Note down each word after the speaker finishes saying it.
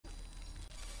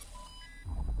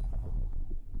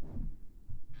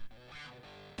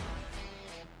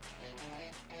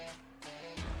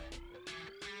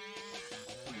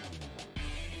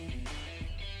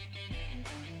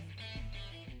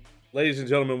Ladies and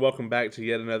gentlemen, welcome back to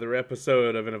yet another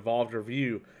episode of an Evolved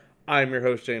Review. I'm your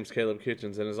host, James Caleb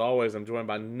Kitchens, and as always, I'm joined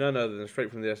by none other than straight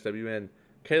from the SWN,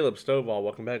 Caleb Stovall.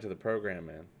 Welcome back to the program,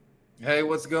 man. Hey,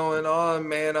 what's going on,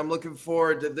 man? I'm looking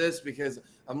forward to this because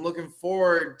I'm looking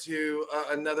forward to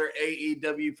another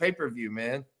AEW pay-per-view,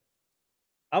 man.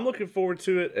 I'm looking forward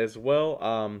to it as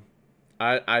well.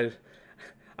 I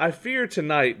fear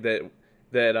tonight that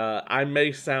I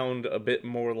may sound a bit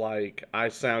more like I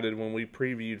sounded when we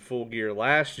previewed Full Gear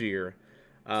last year,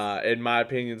 in my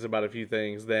opinions about a few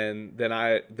things than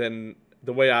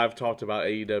the way I've talked about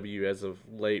AEW as of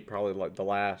late, probably like the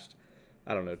last,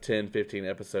 I don't know, 10, 15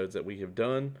 episodes that we have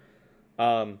done.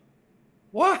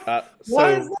 What?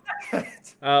 What is So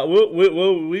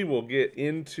that? we will get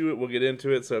into it. We'll get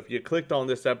into it. So if you clicked on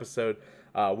this episode,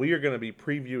 we are going to be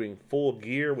previewing Full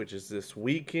Gear, which is this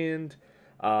weekend.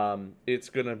 It's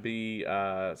going to be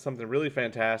something really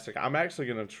fantastic. I'm actually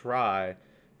going to try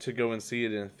to go and see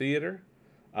it in theater.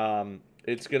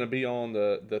 It's going to be on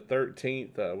the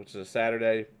 13th, which is a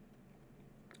Saturday.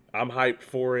 I'm hyped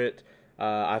for it.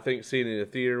 I think seeing it in the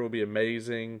theater will be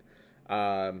amazing.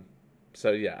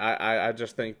 So yeah, I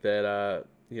just think that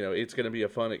it's going to be a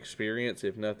fun experience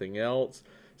if nothing else.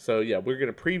 So yeah, we're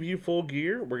going to preview Full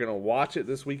Gear. We're going to watch it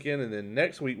this weekend, and then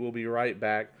next week we'll be right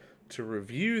back to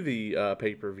review the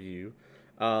pay-per-view.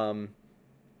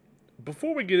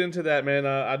 Before we get into that, man,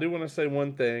 I do want to say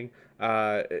one thing.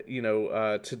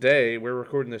 Today we're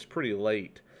recording this pretty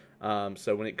late,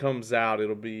 so when it comes out,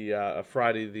 it'll be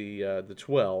Friday the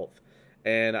 12th,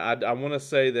 and I want to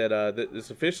say that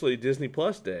it's officially Disney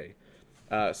Plus Day.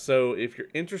 So if you're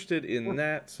interested in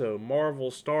that, so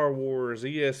Marvel, Star Wars,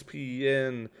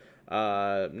 ESPN,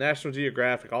 National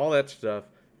Geographic, all that stuff,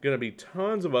 going to be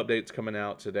tons of updates coming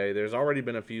out today. There's already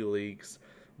been a few leaks.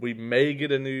 We may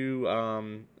get a new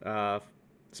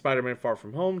Spider-Man Far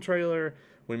From Home trailer.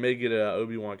 We may get a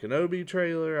Obi-Wan Kenobi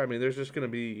trailer. I mean, there's just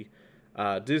going to be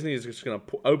Disney is just going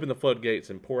to open the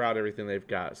floodgates and pour out everything they've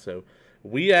got. So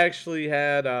we actually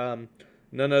had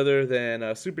none other than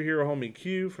Superhero Homie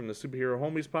Q from the Superhero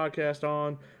Homies podcast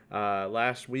on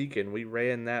last week, and we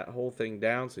ran that whole thing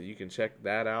down, so you can check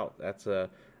that out. That's a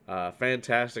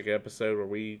fantastic episode where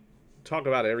we talk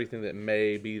about everything that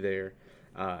may be there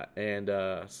and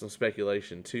some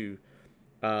speculation too.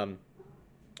 On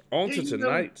to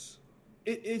tonight's.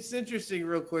 It's interesting,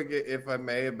 real quick, if I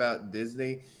may, about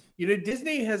Disney. You know,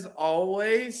 Disney has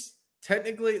always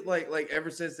technically, like ever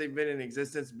since they've been in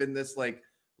existence, been this like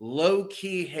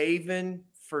low-key haven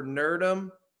for nerdom,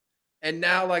 and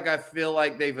now like I feel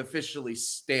like they've officially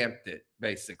stamped it,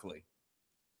 basically.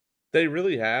 They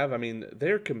really have. I mean,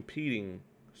 they're competing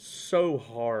so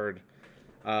hard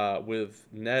with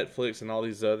Netflix and all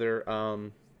these other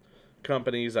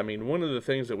companies. I mean, one of the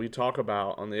things that we talk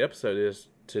about on the episode is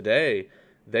today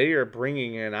they are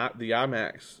bringing in the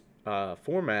IMAX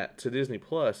format to Disney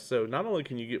Plus. So not only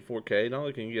can you get 4K, not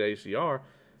only can you get HDR,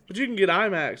 but you can get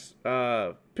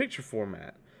IMAX picture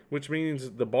format, which means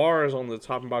the bars on the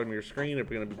top and bottom of your screen are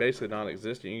going to be basically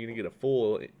non-existent. You're going to get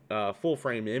a full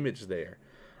frame image there.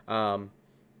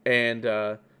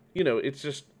 It's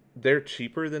just they're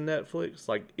cheaper than Netflix.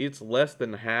 Like, it's less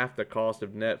than half the cost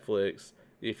of Netflix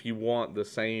if you want the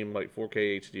same like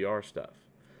 4K HDR stuff.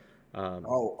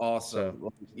 Oh, awesome!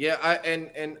 So, Yeah,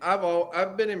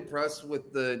 I've been impressed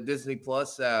with the Disney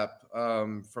Plus app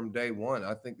from day one.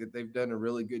 I think that they've done a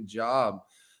really good job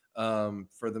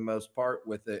for the most part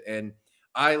with it, and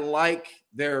I like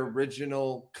their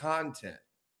original content.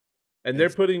 and they're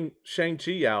putting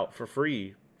Shang-Chi out for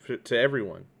free to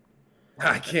everyone.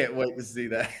 I can't wait to see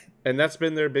that. And that's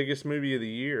been their biggest movie of the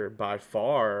year by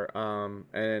far.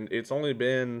 And it's only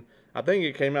been, I think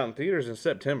it came out in theaters in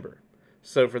September.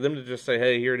 So for them to just say,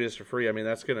 hey, here it is for free, I mean,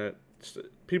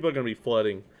 people are going to be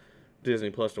flooding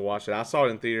Disney Plus to watch it. I saw it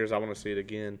in theaters. I want to see it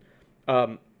again.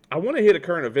 I want to hit a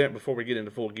current event before we get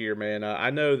into Full Gear, man. I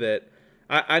know that,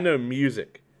 I know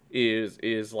music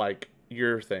is like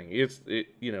your thing.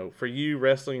 For you,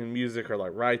 wrestling and music are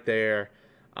like right there.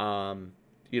 And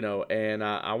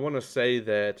I want to say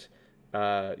that,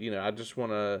 I just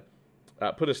want to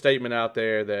put a statement out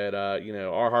there that,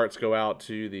 our hearts go out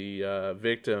to the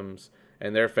victims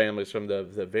and their families from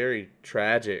the very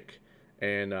tragic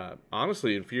and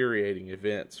honestly infuriating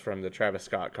events from the Travis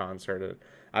Scott concert.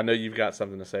 I know you've got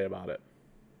something to say about it.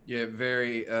 Yeah,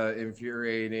 very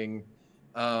infuriating.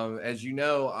 As you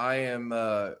know,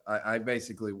 I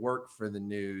basically work for the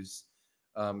news.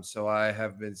 So I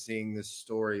have been seeing this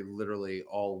story literally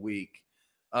all week.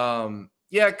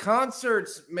 Yeah,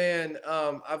 concerts, man.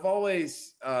 I've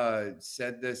always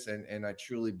said this, and I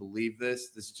truly believe this.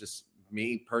 This is just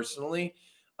me personally.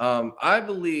 I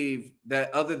believe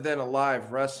that other than a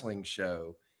live wrestling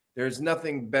show, there's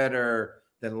nothing better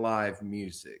than live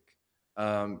music.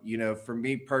 For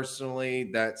me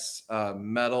personally, that's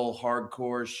metal,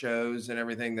 hardcore shows and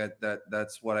everything.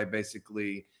 That's what I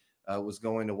basically was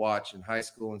going to watch in high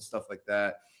school and stuff like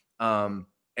that.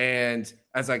 And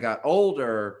as I got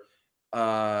older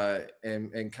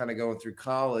and kind of going through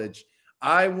college,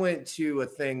 I went to a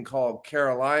thing called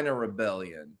Carolina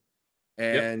Rebellion,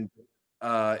 Yep. and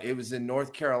it was in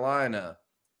North Carolina.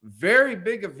 Very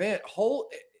big event.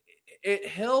 It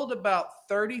held about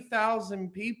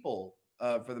 30,000 people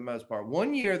for the most part.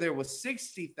 One year there was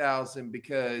 60,000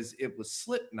 because it was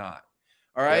Slipknot.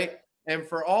 All Yep. right. And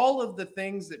for all of the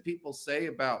things that people say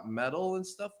about metal and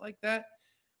stuff like that,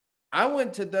 I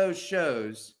went to those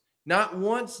shows. Not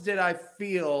once did I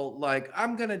feel like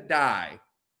I'm gonna die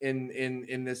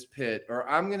in this pit, or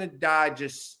I'm gonna die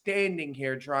just standing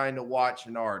here trying to watch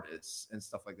an artist and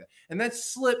stuff like that. And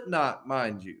that's Slipknot,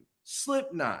 mind you.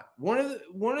 Slipknot, one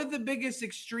of the biggest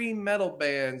extreme metal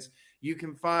bands you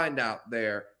can find out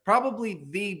there. Probably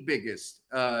the biggest.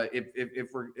 If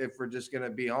we're just gonna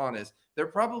be honest, they're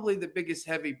probably the biggest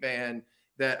heavy band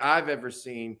that I've ever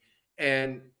seen,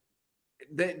 and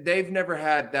they've never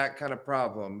had that kind of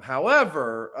problem.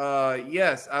 However,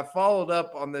 yes, I followed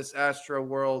up on this Astro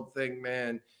World thing,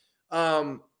 man.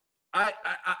 Um,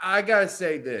 I gotta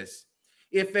say this: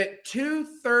 if at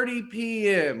 2:30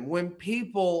 p.m., when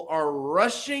people are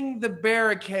rushing the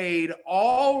barricade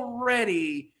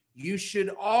already, you should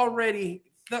already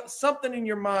something in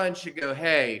your mind should go,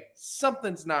 hey,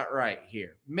 something's not right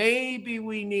here. Maybe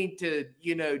we need to,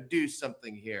 do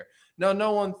something here.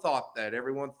 No one thought that.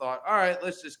 Everyone thought, all right,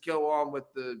 let's just go on with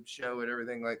the show and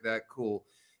everything like that. Cool.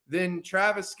 Then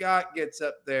Travis Scott gets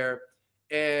up there,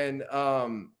 and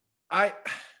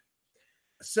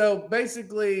so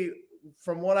basically,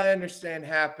 from what I understand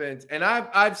happened, and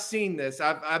I've seen this,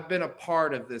 I've been a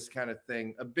part of this kind of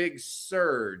thing. A big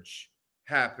surge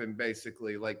happened,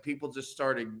 basically, like people just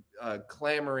started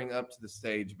clamoring up to the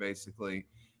stage, basically,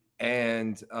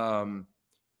 and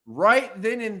right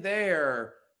then and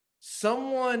there,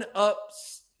 someone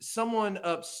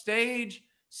upstage,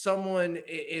 someone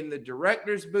in the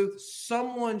director's booth,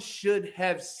 someone should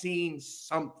have seen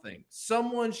something.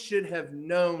 Someone should have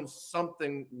known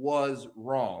something was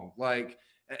wrong. Like,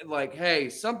 hey,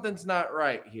 something's not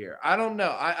right here. I don't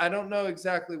know. I don't know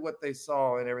exactly what they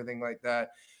saw and everything like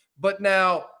that. But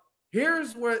now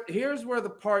here's where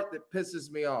the part that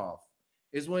pisses me off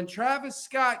is when Travis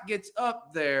Scott gets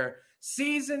up there,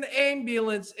 sees an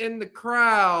ambulance in the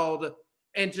crowd,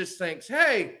 and just thinks,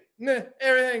 hey,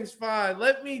 everything's fine.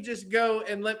 Let me just go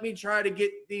and let me try to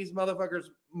get these motherfuckers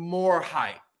more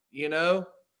hype,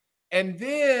 And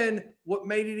then what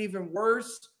made it even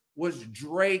worse was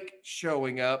Drake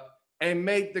showing up and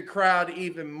made the crowd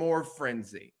even more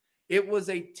frenzy. It was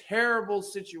a terrible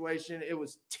situation. It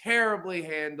was terribly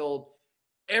handled.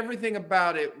 Everything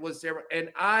about it was terrible. And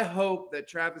I hope that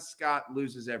Travis Scott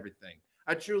loses everything.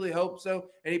 I truly hope so.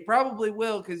 And he probably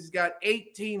will, because he's got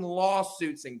 18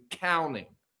 lawsuits and counting.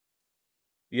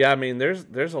 Yeah, I mean,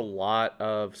 there's a lot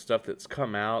of stuff that's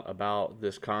come out about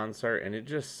this concert, and it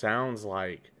just sounds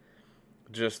like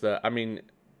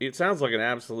it sounds like an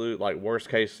absolute like worst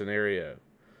case scenario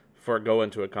for going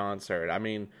to a concert. I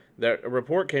mean, a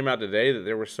report came out today that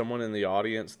there was someone in the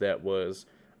audience that was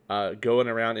going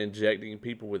around injecting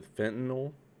people with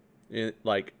fentanyl,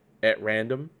 like at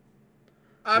random.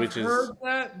 I've heard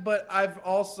that, but I've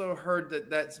also heard that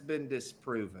that's been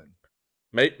disproven.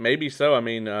 Maybe so. I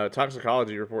mean,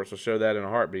 toxicology reports will show that in a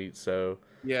heartbeat. So,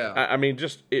 yeah.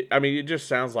 It just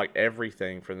sounds like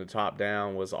everything from the top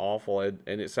down was awful, and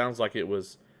it sounds like it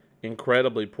was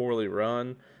incredibly poorly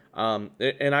run.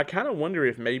 And I kind of wonder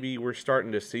if maybe we're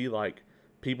starting to see like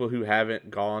people who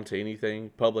haven't gone to anything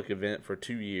public event for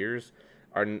 2 years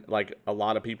are like a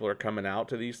lot of people are coming out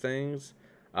to these things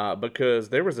because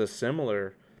there was a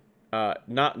similar,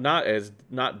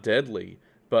 not deadly.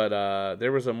 But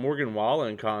there was a Morgan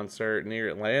Wallen concert near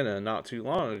Atlanta not too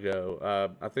long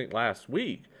ago, I think last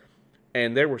week.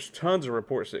 And there was tons of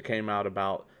reports that came out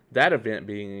about that event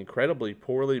being incredibly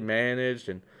poorly managed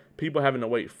and people having to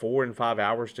wait 4 and 5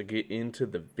 hours to get into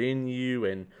the venue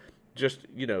and just,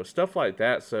 stuff like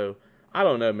that. So I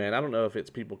don't know, man. I don't know if it's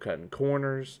people cutting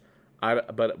corners.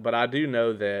 But I do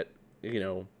know that,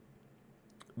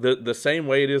 the same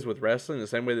way it is with wrestling, the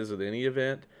same way it is with any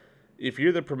event, if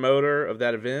you're the promoter of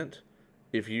that event,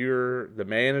 if you're the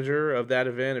manager of that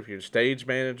event, if you're the stage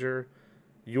manager,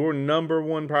 your number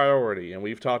one priority, and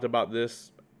we've talked about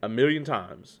this a million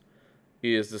times,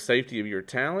 is the safety of your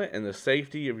talent and the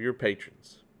safety of your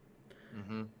patrons.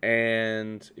 Mm-hmm.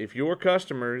 And if your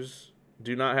customers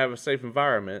do not have a safe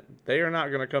environment, they are not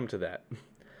going to come to that.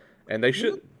 And they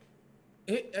should.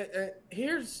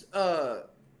 Here's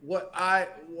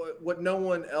what no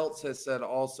one else has said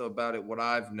also about it. What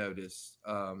I've noticed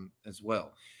as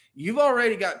well. You've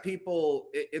already got people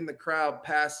in the crowd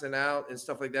passing out and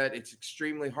stuff like that. It's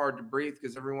extremely hard to breathe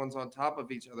because everyone's on top of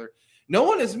each other. No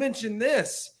one has mentioned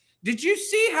this. Did you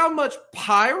see how much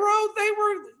pyro they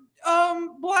were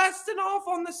blasting off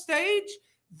on the stage?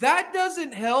 That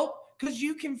doesn't help because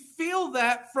you can feel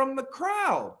that from the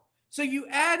crowd. So you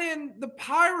add in the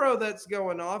pyro that's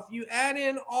going off, you add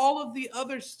in all of the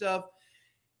other stuff.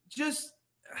 Just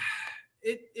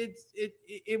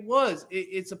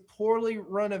it's a poorly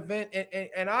run event,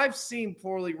 and I've seen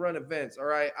poorly run events. All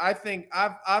right, I think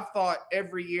I've thought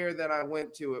every year that I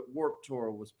went to it, Warped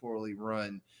Tour was poorly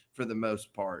run for the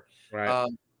most part. Right.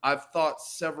 I've thought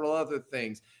several other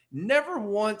things. Never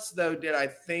once though did I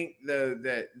think though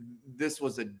that this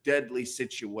was a deadly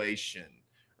situation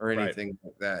or anything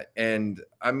like that. And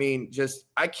I mean, just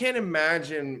I can't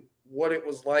imagine what it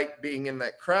was like being in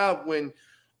that crowd when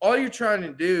all you're trying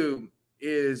to do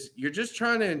is you're just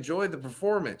trying to enjoy the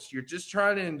performance. You're just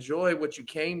trying to enjoy what you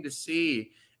came to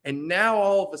see. And now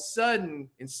all of a sudden,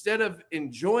 instead of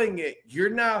enjoying it, you're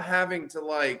now having to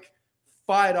like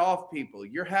fight off people.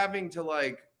 You're having to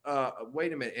like,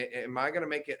 wait a minute, am I going to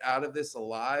make it out of this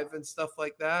alive and stuff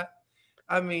like that?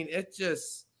 I mean, it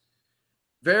just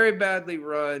very badly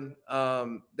run.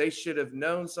 They should have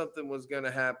known something was going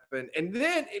to happen. And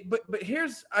then, but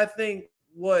here's, I think,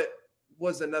 what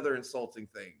was another insulting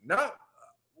thing,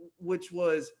 which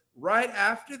was right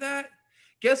after that.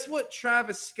 Guess what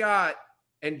Travis Scott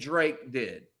and Drake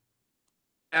did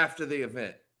after the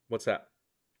event? What's that?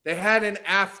 They had an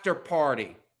after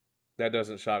party. That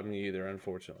doesn't shock me either,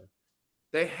 unfortunately.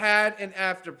 They had an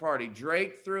after party.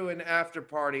 Drake threw an after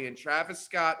party, and Travis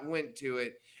Scott went to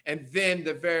it. And then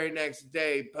the very next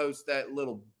day, post that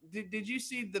little. Did you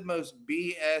see the most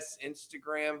BS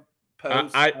Instagram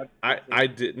post? I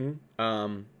didn't.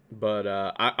 But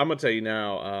I'm gonna tell you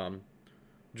now.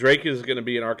 Drake is gonna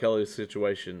be in R. Kelly's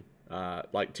situation.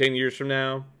 Like 10 years from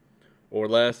now or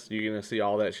less, you're gonna see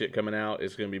all that shit coming out.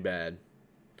 It's gonna be bad.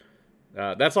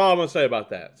 That's all I'm gonna say about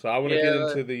that. So I want to get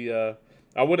into the.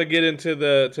 I want to get into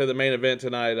the main event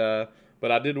tonight.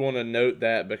 But I did want to note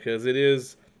that because it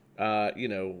is,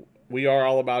 we are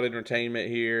all about entertainment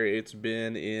here. It's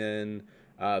been in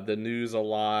the news a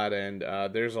lot, and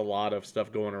there's a lot of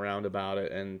stuff going around about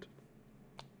it. And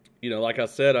like I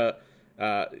said,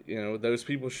 those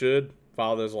people should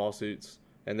file those lawsuits,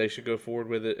 and they should go forward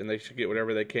with it, and they should get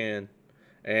whatever they can.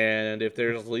 And if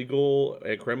there's legal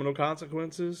and criminal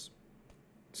consequences,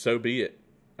 so be it.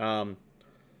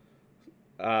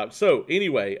 So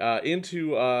anyway,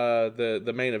 into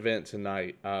the main event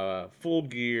tonight. Full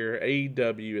Gear,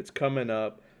 AEW, it's coming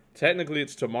up. Technically,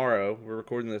 it's tomorrow. We're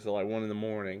recording this at like 1 in the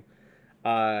morning.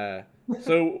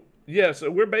 So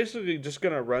we're basically just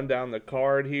going to run down the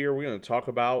card here. We're going to talk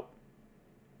about,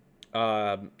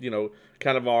 kind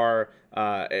of our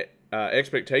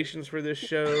expectations for this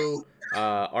show,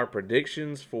 our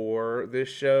predictions for this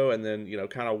show, and then,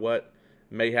 kind of what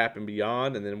may happen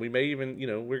beyond, and then we may even,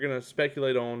 we're going to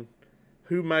speculate on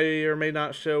who may or may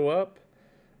not show up.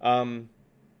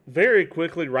 Very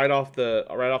quickly, right off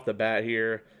the bat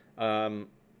here,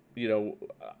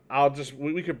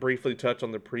 we could briefly touch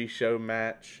on the pre-show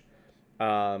match,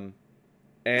 and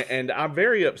I'm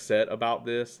very upset about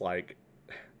this. Like,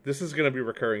 this is going to be a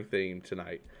recurring theme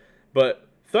tonight, but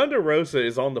Thunder Rosa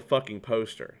is on the fucking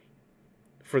poster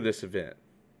for this event,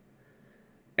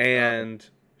 and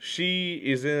she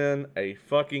is in a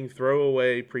fucking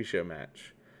throwaway pre-show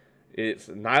match. It's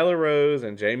Nyla Rose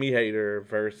and Jamie Hayter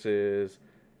versus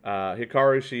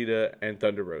Hikaru Shida and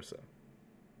Thunder Rosa.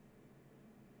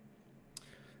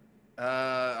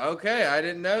 Okay, I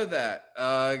didn't know that.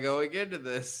 Going into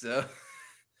this, so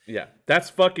yeah,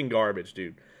 that's fucking garbage,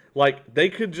 dude. Like, they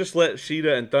could just let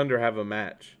Shida and Thunder have a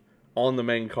match on the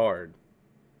main card.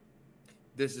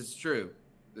 This is true.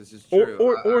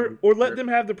 Or let them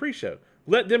have the pre-show.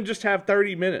 Let them just have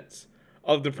 30 minutes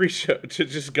of the pre-show to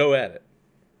just go at it.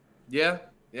 Yeah,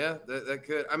 that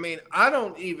could. I mean, I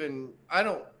don't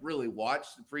really watch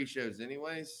the pre-shows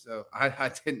anyways, so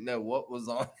I didn't know what was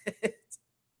on it.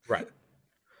 Right.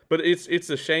 But it's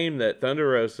a shame that Thunder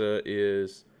Rosa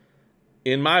is,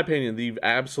 in my opinion, the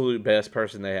absolute best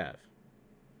person they have.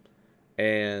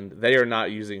 And they are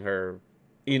not using her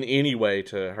in any way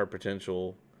to her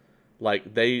potential.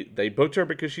 Like, they booked her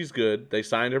because she's good. They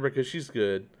signed her because she's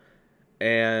good.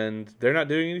 And they're not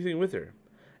doing anything with her.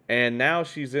 And now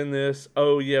she's in this,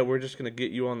 oh, yeah, we're just going to get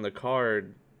you on the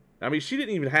card I mean, she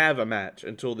didn't even have a match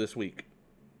until this week.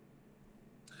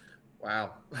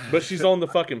 Wow. But she's on the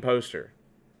fucking poster.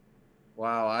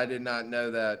 Wow, I did not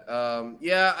know that.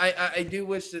 Yeah, I do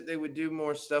wish that they would do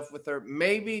more stuff with her.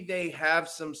 Maybe they have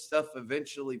some stuff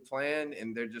eventually planned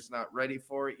and they're just not ready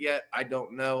for it yet. I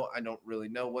don't know. I don't really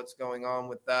know what's going on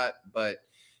with that, but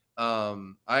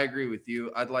I agree with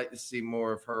you. I'd like to see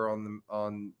more of her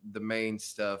on the main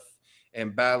stuff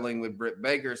and battling with Britt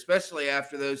Baker, especially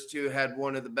after those two had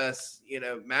one of the best,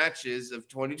 matches of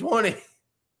 2020.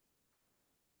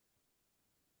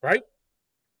 Right?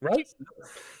 Right?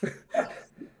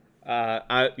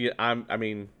 I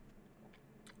mean,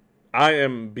 I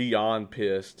am beyond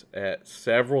pissed at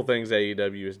several things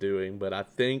AEW is doing, but I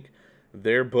think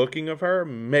their booking of her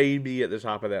may be at the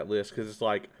top of that list because it's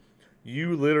like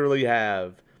you literally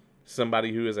have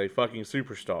somebody who is a fucking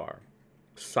superstar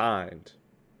signed,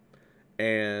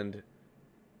 and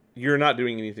you're not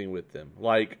doing anything with them.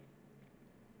 Like,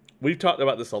 we've talked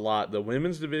about this a lot. The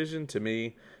women's division, to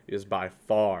me, is by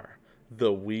far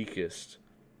the weakest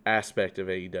aspect of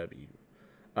AEW.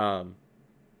 And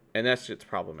that's just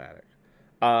problematic.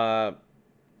 Uh,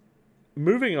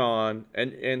 Moving on,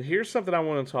 and here's something I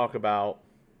want to talk about.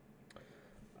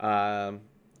 I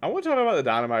want to talk about the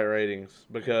Dynamite ratings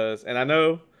because, and I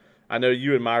know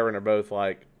you and Myron are both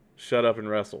like, shut up and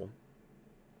wrestle,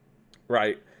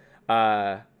 right?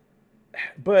 Uh,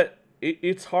 but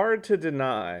it's hard to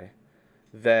deny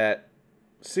that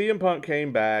CM Punk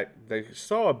came back. They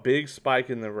saw a big spike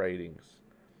in the ratings,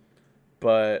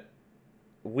 but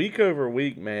week over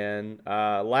week, man.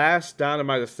 Last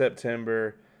Dynamite of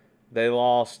September, they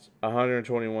lost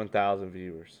 121,000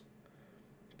 viewers.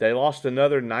 They lost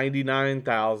another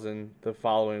 99,000 the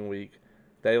following week.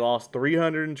 They lost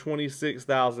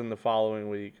 326,000 the following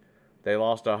week. They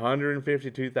lost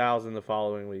 152,000 the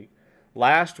following week.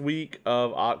 Last week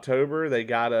of October, they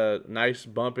got a nice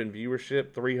bump in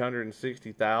viewership,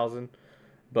 360,000,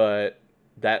 but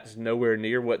that's nowhere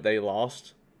near what they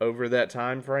lost over that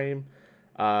time frame.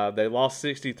 They lost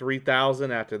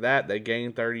 63,000 after that. They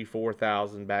gained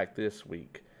 34,000 back this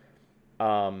week.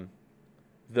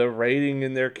 The rating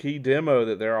in their key demo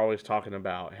that they're always talking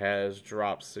about has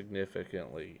dropped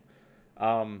significantly.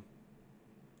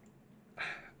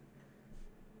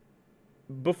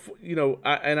 Before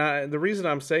the reason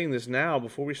I'm saying this now,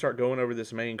 before we start going over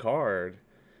this main card,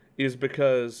 is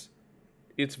because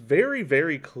it's very,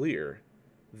 very clear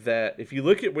that if you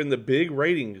look at when the big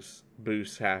ratings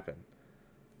boosts happen,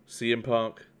 CM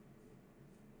Punk,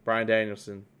 Bryan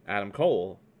Danielson, Adam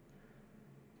Cole,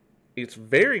 it's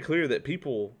very clear that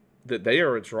they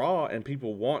are a draw and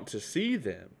people want to see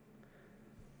them.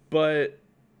 But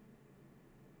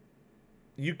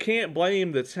you can't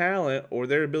blame the talent or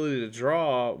their ability to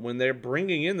draw when they're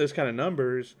bringing in those kind of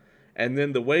numbers, and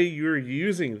then the way you're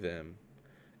using them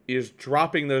is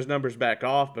dropping those numbers back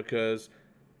off because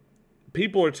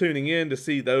people are tuning in to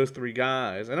see those three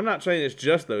guys. And I'm not saying it's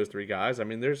just those three guys. I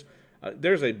mean, there's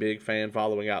a big fan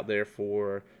following out there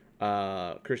for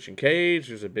Christian Cage.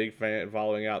 There's a big fan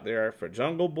following out there for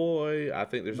Jungle Boy. I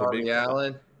think there's Darby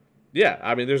Allin. Yeah,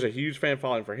 I mean, there's a huge fan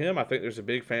following for him. I think there's a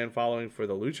big fan following for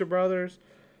the Lucha Brothers,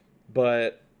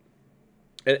 but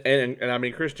and I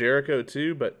mean Chris Jericho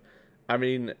too. But I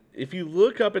mean, if you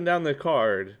look up and down the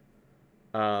card,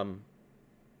 I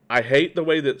hate the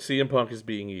way that CM Punk is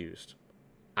being used.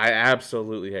 I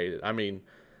absolutely hate it. I mean,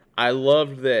 I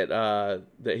loved that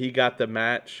he got the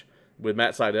match with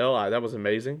Matt Sydal. That was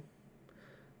amazing.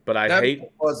 But that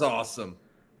was awesome.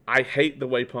 I hate the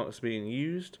way Punk's being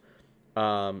used.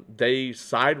 They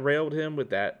side railed him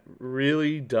with that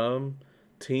really dumb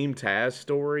Team Taz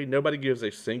story. Nobody gives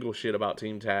a single shit about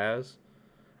Team Taz.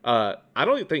 I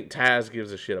don't even think Taz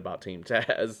gives a shit about Team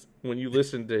Taz when you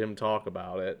listen to him talk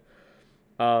about it.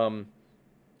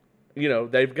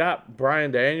 They've got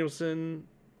Bryan Danielson.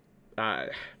 They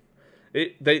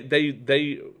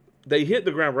hit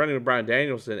the ground running with Bryan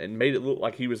Danielson and made it look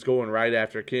like he was going right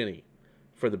after Kenny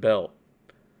for the belt.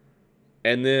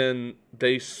 And then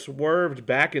they swerved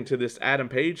back into this Adam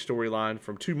Page storyline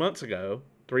from 2 months ago,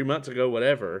 3 months ago,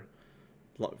 whatever.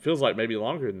 Feels like maybe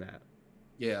longer than that.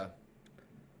 Yeah.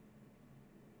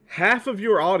 Half of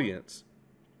your audience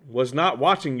was not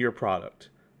watching your product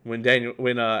when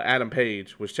Adam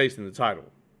Page was chasing the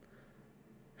title.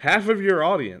 Half of your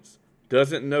audience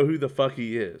doesn't know who the fuck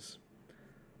he is.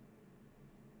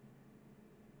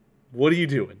 What are you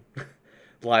doing?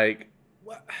 What?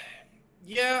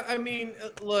 Yeah, I mean,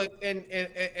 look,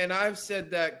 and I've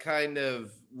said that kind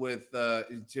of with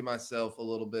to myself a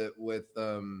little bit with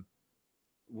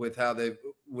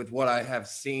what I have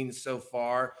seen so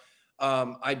far.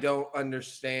 I don't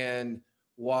understand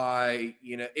why,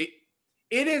 it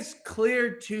is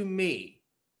clear to me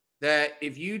that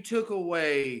if you took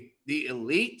away the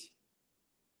elite,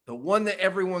 the one that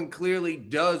everyone clearly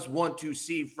does want to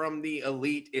see from the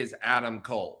elite is Adam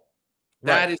Cole.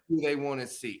 That Right. is who they want to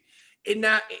see. And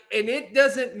it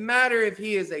doesn't matter if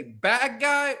he is a bad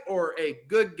guy or a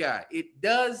good guy. It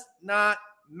does not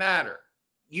matter.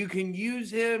 You can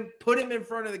use him, put him in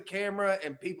front of the camera,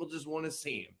 and people just want to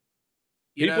see him.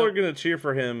 People are going to cheer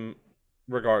for him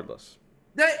regardless.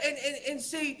 And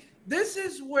see, this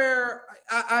is where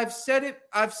I've said it.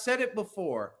 I've said it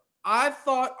before. I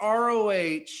thought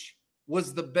ROH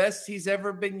was the best he's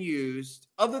ever been used,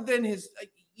 other than his,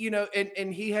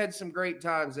 and he had some great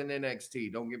times in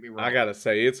NXT. Don't get me wrong. I gotta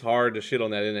say, it's hard to shit on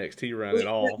that NXT run at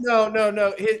all.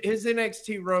 No. His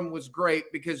NXT run was great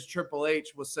because Triple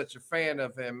H was such a fan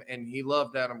of him, and he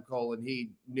loved Adam Cole, and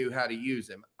he knew how to use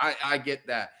him. I get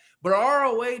that, but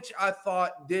ROH I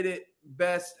thought did it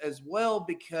best as well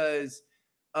because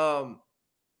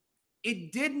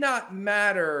it did not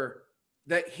matter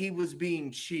that he was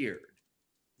being cheered.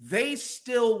 They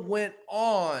still went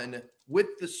on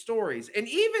with the stories. And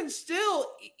even still,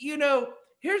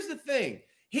 here's the thing.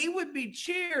 He would be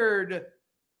cheered,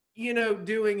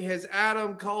 doing his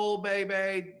Adam Cole,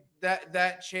 baby,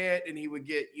 that chant, and he would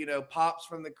get, pops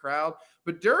from the crowd.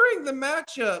 But during the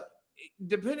matchup,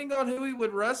 depending on who he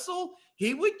would wrestle,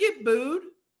 he would get booed.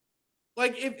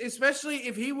 Like, especially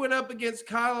if he went up against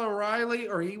Kyle O'Reilly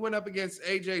or he went up against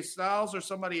AJ Styles or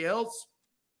somebody else,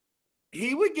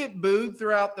 he would get booed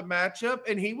throughout the matchup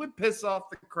and he would piss off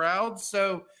the crowd.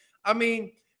 So, I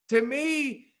mean, to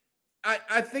me,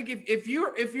 I think if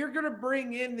you're going to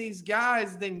bring in these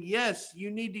guys, then yes,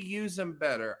 you need to use them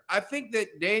better. I think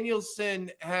that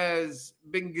Danielson has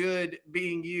been good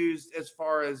being used as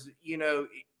far as,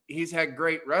 he's had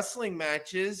great wrestling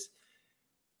matches.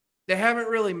 They haven't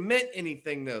really meant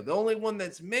anything, though. The only one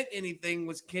that's meant anything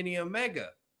was Kenny Omega.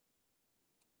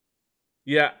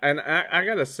 Yeah, and I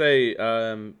gotta say,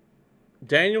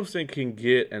 Danielson can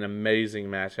get an amazing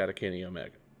match out of Kenny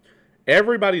Omega.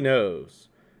 Everybody knows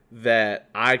that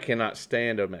I cannot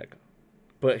stand Omega.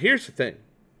 But here's the thing.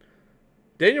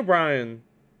 Brian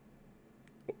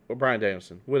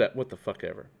Danielson, what the fuck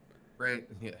ever. Right,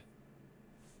 yeah.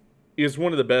 Is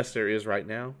one of the best there is right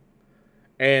now.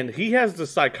 And he has the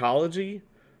psychology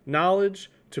knowledge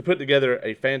to put together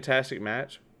a fantastic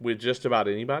match with just about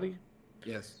anybody.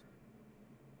 Yes.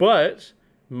 But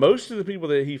most of the people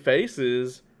that he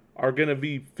faces are going to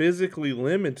be physically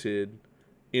limited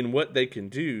in what they can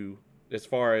do as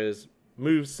far as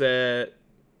moveset,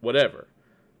 whatever.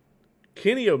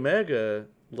 Kenny Omega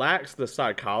lacks the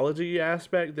psychology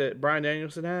aspect that Bryan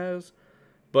Danielson has,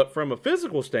 but from a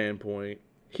physical standpoint,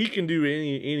 he can do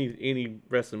any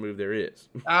wrestling move there is.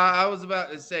 I was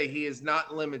about to say he is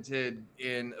not limited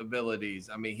in abilities.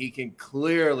 I mean, he can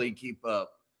clearly keep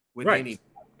up with any.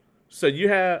 So you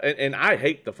have, and I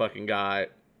hate the fucking guy,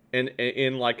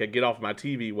 in like a get off my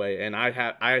TV way, and I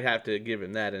have to give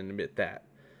him that and admit that.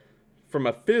 From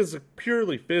a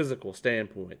purely physical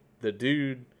standpoint, the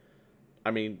dude,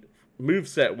 I mean,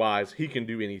 moveset wise, he can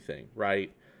do anything, right?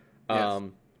 Yes.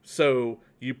 So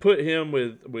you put him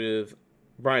with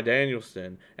Bryan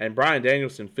Danielson, and Bryan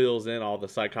Danielson fills in all the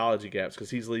psychology gaps because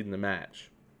he's leading the match.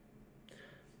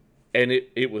 And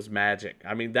it was magic.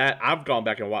 I mean, that I've gone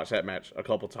back and watched that match a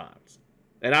couple times.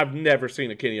 And I've never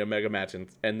seen a Kenny Omega match and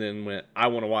then went, I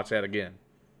want to watch that again.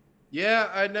 Yeah,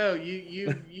 I know.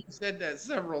 You said that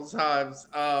several times.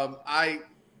 I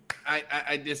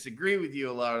disagree with you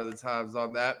a lot of the times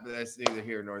on that, but that's neither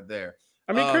here nor there.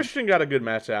 I mean, Christian got a good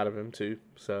match out of him too,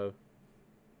 so.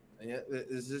 Yeah,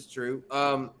 this is true.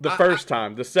 The first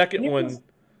time. The second one,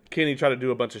 Kenny tried to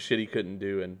do a bunch of shit he couldn't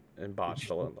do and botched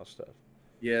a lot of stuff.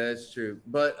 Yeah, that's true.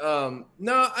 But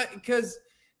no,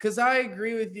 because I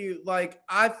agree with you. Like,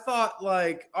 I thought,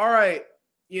 like, all right,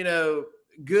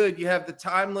 good. You have the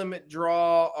time limit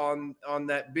draw on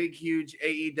that big, huge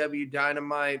AEW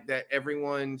Dynamite that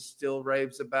everyone still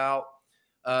raves about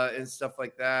and stuff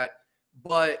like that.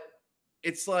 But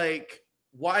it's like,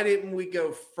 why didn't we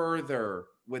go further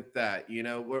with that?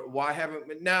 Why haven't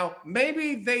we? Now,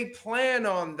 maybe they plan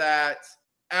on that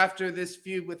after this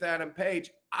feud with Adam Page.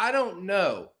 I don't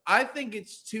know. I think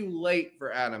it's too late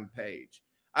for Adam Page.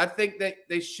 I think that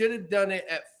they should have done it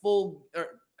at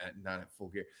not at Full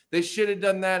Gear. They should have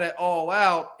done that at All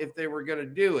Out if they were going to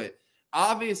do it.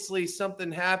 Obviously,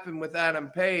 something happened with Adam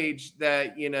Page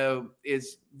that,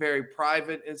 is very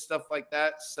private and stuff like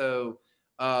that. So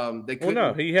they couldn't.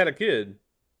 Well, no, he had a kid.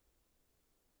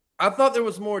 I thought there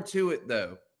was more to it,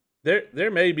 though.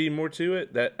 There may be more to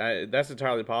it. That's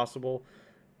entirely possible.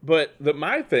 But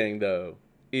my thing, though,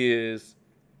 is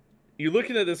you're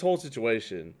looking at this whole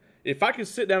situation. If I could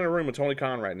sit down in a room with Tony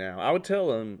Khan right now, I would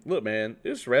tell him, look, man,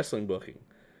 it's wrestling booking.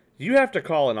 You have to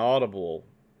call an audible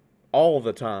all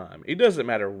the time. It doesn't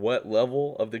matter what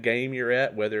level of the game you're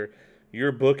at, whether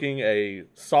you're booking a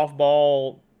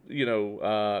softball,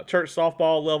 church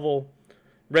softball level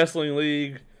wrestling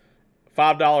league,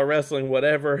 $5 wrestling,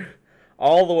 whatever,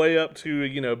 all the way up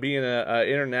to, being a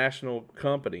international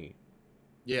company.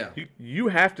 Yeah. You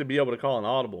have to be able to call an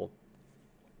audible.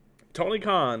 Tony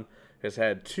Khan has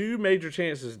had 2 major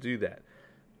chances to do that.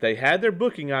 They had their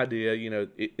booking idea,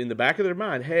 in the back of their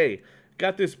mind. Hey,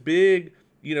 got this big,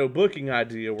 booking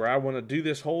idea where I want to do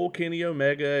this whole Kenny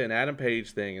Omega and Adam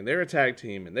Page thing, and they're a tag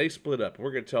team, and they split up, and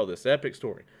we're going to tell this epic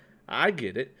story. I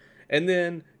get it. And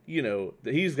then,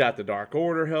 he's got the Dark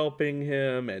Order helping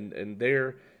him, and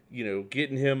they're,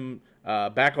 getting him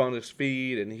back on his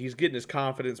feet, and he's getting his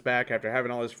confidence back after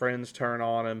having all his friends turn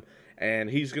on him, and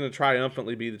he's going to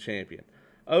triumphantly be the champion.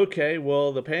 Okay,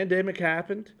 well, the pandemic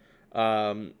happened.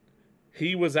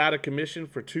 He was out of commission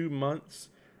for 2 months.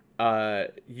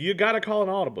 You got to call an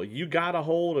audible. You got a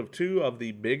hold of 2 of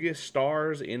the biggest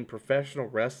stars in professional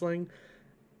wrestling.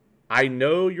 I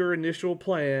know your initial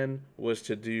plan was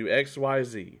to do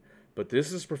XYZ, but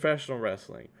this is professional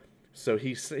wrestling. So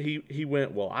he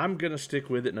went, well, I'm going to stick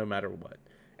with it no matter what.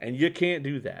 And you can't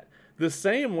do that. The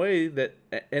same way that,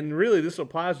 and really this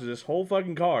applies to this whole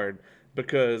fucking card,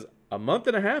 because a month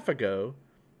and a half ago,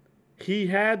 he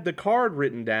had the card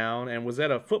written down and was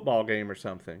at a football game or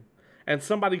something. And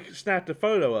somebody snapped a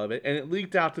photo of it and it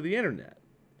leaked out to the internet.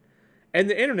 And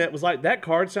the internet was like, that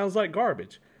card sounds like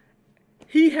garbage.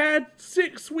 He had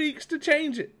 6 weeks to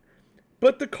change it.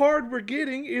 But the card we're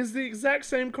getting is the exact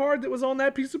same card that was on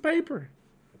that piece of paper.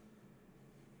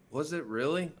 Was it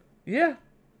really? Yeah.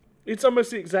 It's almost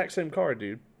the exact same card,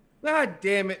 dude. God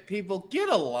damn it, people. Get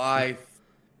a life.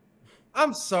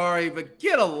 I'm sorry, but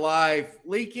get a life.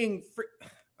 Leaking.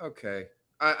 Okay.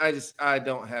 I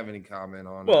don't have any comment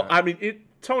on that. Well, I mean,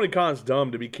 Tony Khan's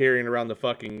dumb to be carrying around the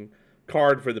fucking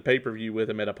card for the pay-per-view with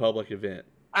him at a public event.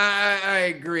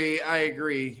 I agree.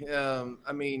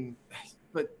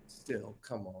 But still,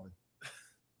 come on.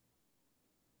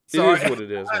 Sorry. It is what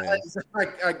it is, man.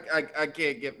 I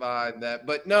can't get behind that.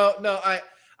 But no,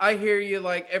 I hear you.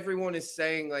 Like, everyone is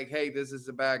saying, like, hey, this is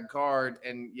a bad card,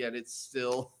 and yet it's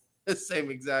still the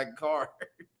same exact card.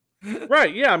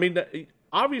 Right, yeah. I mean,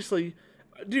 obviously,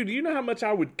 dude, do you know how much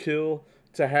I would kill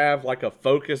to have, like, a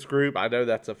focus group? I know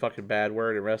that's a fucking bad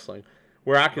word in wrestling.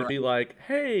 Where I could be like,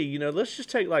 hey, let's just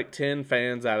take like 10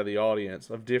 fans out of the audience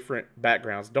of different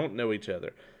backgrounds, don't know each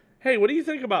other. Hey, what do you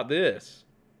think about this?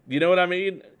 You know what I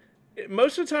mean?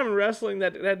 Most of the time in wrestling,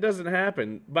 that doesn't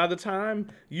happen. By the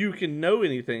time you can know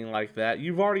anything like that,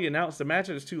 you've already announced the match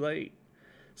and it's too late.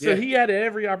 So he had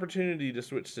every opportunity to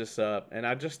switch this up. And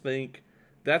I just think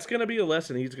that's going to be a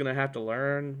lesson he's going to have to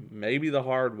learn, maybe the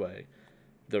hard way.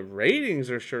 The ratings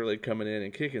are surely coming in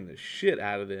and kicking the shit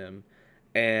out of them.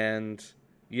 And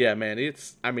yeah, man,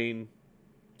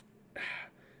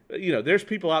 there's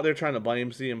people out there trying to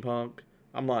blame CM Punk.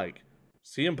 I'm like,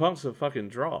 CM Punk's a fucking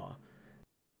draw.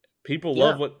 People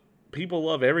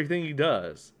love everything he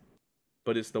does,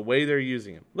 but it's the way they're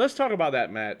using him. Let's talk about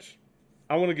that match.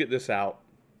 I want to get this out.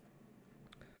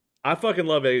 I fucking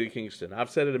love Eddie Kingston. I've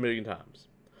said it a million times.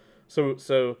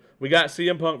 So we got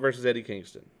CM Punk versus Eddie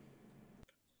Kingston.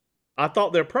 I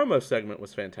thought their promo segment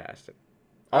was fantastic.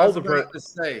 I was about to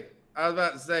say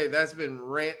that's been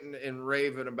ranting and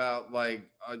raving about like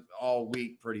all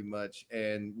week pretty much,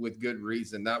 and with good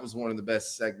reason. That was one of the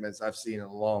best segments I've seen in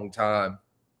a long time.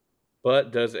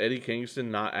 But does Eddie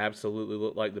Kingston not absolutely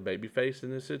look like the babyface in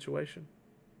this situation?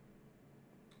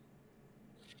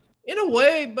 In a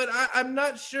way, but I'm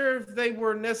not sure if they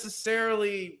were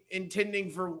necessarily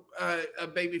intending for a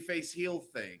babyface heel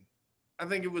thing. I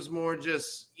think it was more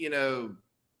just, you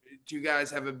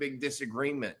guys have a big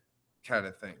disagreement kind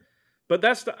of thing. But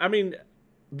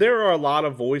there are a lot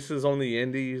of voices on the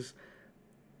indies,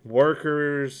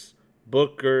 workers,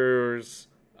 bookers,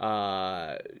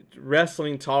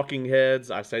 wrestling talking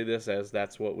heads. I say this as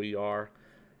that's what we are.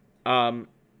 That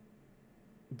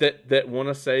want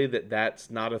to say that that's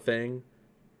not a thing.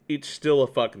 It's still a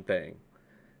fucking thing.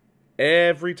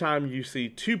 Every time you see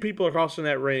 2 people across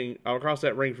that ring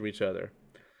from each other,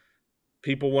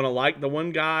 people want to like the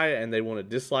one guy and they want to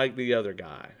dislike the other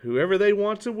guy. Whoever they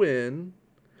want to win,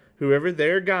 whoever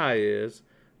their guy is,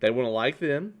 they want to like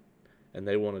them and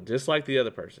they want to dislike the other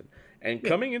person. And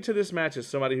coming into this match as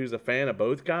somebody who's a fan of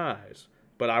both guys,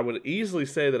 but I would easily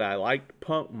say that I liked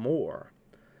Punk more.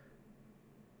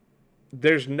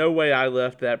 There's no way I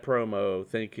left that promo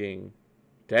thinking,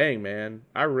 dang, man,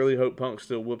 I really hope Punk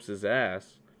still whoops his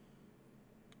ass.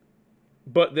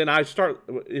 But then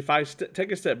if I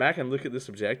take a step back and look at this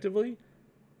objectively,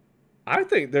 I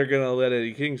think they're going to let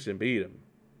Eddie Kingston beat him.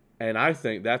 And I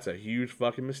think that's a huge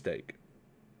fucking mistake.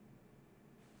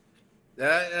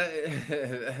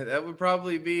 That would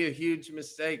probably be a huge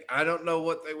mistake. I don't know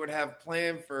what they would have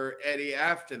planned for Eddie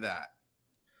after that.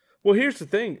 Well, here's the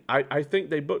thing. I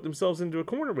think they booked themselves into a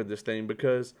corner with this thing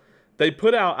because they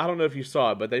put out, I don't know if you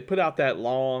saw it, but they put out that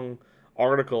long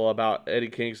article about Eddie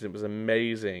Kingston. It was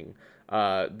amazing.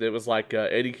 That was like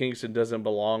Eddie Kingston doesn't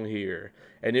belong here.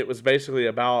 And it was basically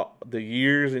about the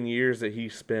years and years that he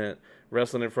spent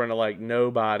wrestling in front of like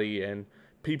nobody and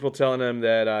people telling him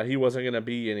that he wasn't going to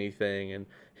be anything and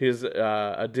his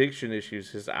addiction issues,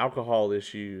 his alcohol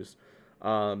issues,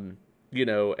 and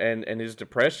his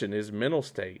depression, his mental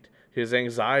state, his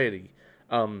anxiety,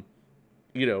 um,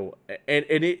 and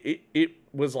it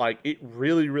was like, it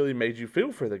really, really made you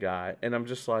feel for the guy. And I'm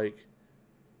just like,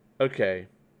 okay,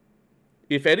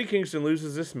 if Eddie Kingston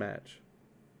loses this match,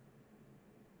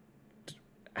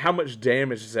 how much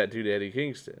damage does that do to Eddie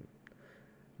Kingston?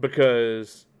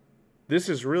 Because this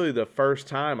is really the first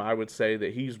time I would say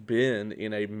that he's been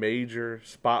in a major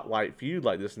spotlight feud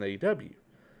like this in AEW.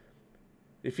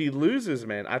 If he loses,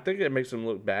 man, I think it makes him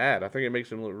look bad. I think it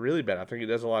makes him look really bad. I think it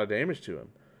does a lot of damage to him.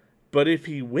 But if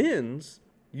he wins,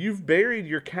 you've buried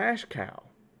your cash cow.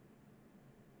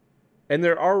 And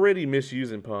they're already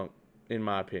misusing Punk, in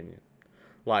my opinion.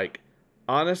 Like,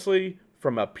 honestly,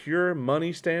 from a pure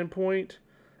money standpoint,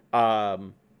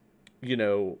 for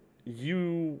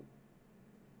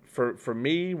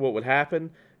me, what would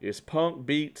happen is Punk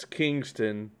beats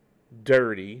Kingston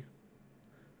dirty.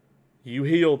 You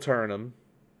heel turn him.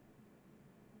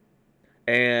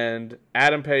 And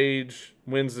Adam Page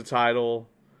wins the title,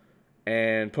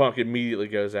 and Punk immediately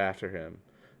goes after him.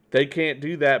 They can't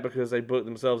do that because they booked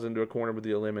themselves into a corner with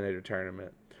the Eliminator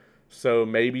tournament. So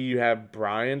maybe you have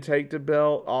Bryan take the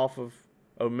belt off of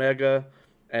Omega,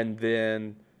 and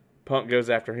then Punk goes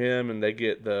after him, and they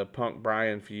get the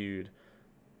Punk-Bryan feud.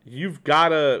 You've got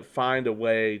to find a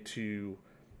way to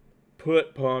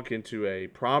put Punk into a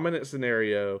prominent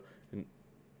scenario and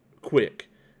quick.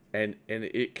 And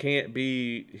it can't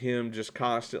be him just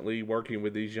constantly working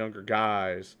with these younger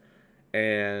guys.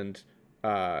 And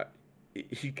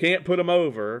he can't put them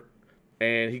over,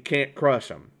 and he can't crush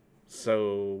them.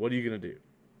 So what are you going to do?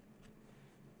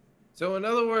 So in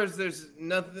other words, there's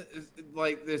nothing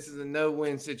like this is a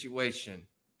no-win situation,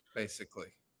 basically.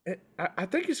 I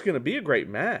think it's going to be a great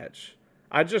match.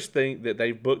 I just think that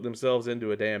they've booked themselves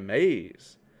into a damn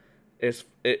maze.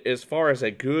 As far as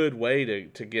a good way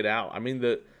to get out. I mean,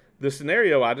 the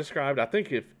scenario I described, I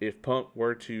think if Punk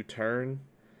were to turn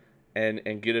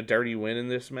and get a dirty win in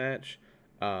this match,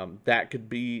 that could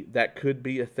be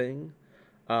a thing.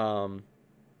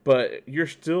 But you're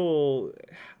still,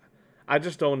 I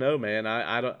just don't know, man.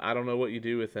 I don't know what you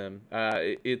do with him.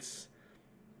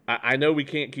 I know we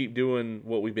can't keep doing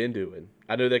what we've been doing.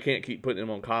 I know they can't keep putting him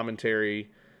on commentary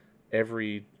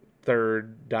every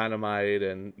third Dynamite,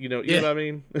 and you know what I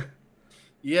mean.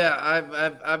 Yeah,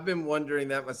 I've been wondering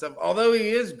that myself. Although he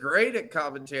is great at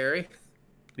commentary.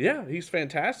 Yeah, he's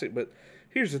fantastic. But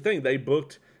here's the thing: they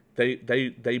booked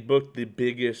the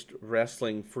biggest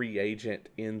wrestling free agent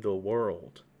in the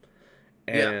world,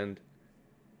 and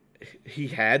he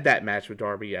had that match with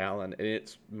Darby Allin, and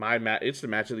it's the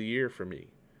match of the year for me.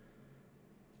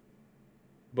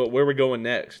 But where are we going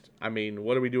next? I mean,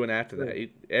 what are we doing after that?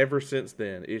 Ever since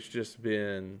then, it's just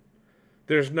been,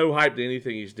 there's no hype to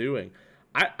anything he's doing.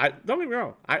 I don't get me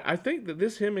wrong. I think that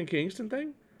this him and Kingston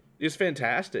thing is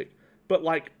fantastic. But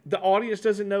like, the audience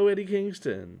doesn't know Eddie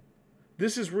Kingston.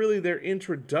 This is really their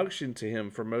introduction to him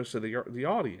for most of the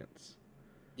audience.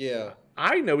 Yeah.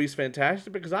 I know he's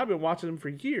fantastic because I've been watching him for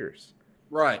years.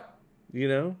 Right. You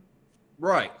know?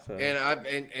 Right. So.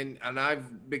 And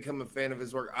I've become a fan of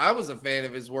his work. I was a fan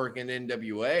of his work in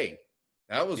NWA.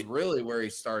 That was really where he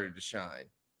started to shine.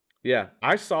 Yeah.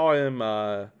 I saw him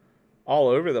all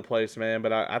over the place, man.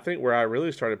 But I think where I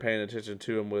really started paying attention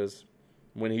to him was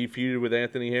when he feuded with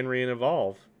Anthony Henry and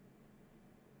Evolve.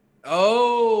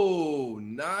 Oh,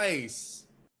 nice.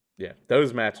 Yeah.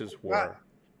 Those matches were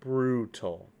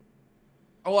brutal.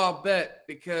 Oh, I'll bet,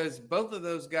 because both of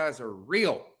those guys are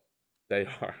real. They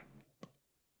are.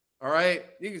 All right.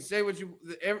 You can say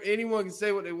anyone can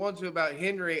say what they want to about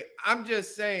Henry. I'm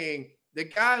just saying the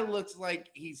guy looks like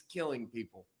he's killing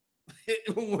people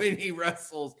when he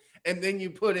wrestles. And then you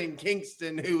put in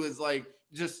Kingston, who is like,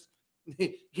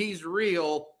 he's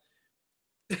real.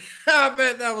 I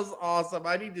bet that was awesome.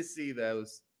 I need to see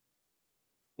those.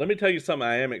 Let me tell you something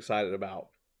I am excited about.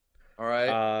 All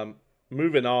right.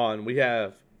 Moving on, we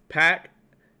have Pac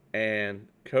and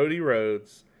Cody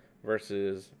Rhodes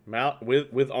versus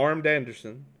with Armed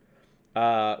Anderson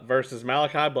versus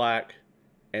Malachi Black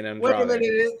and Wait a minute.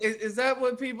 Andrade. Is that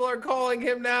what people are calling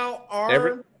him now? Ever Arm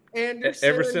ever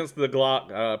Anderson? since the Glock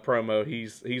promo,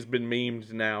 he's been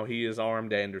memed now. He is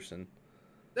Armed Anderson.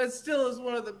 That still is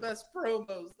one of the best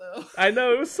promos, though. I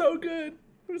know, it was so good.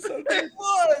 It was so good.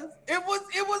 It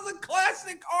was a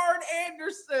classic Arn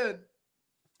Anderson.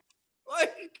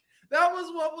 Like, that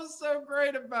was what was so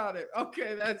great about it.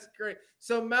 Okay, that's great.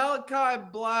 So Malachi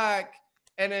Black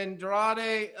and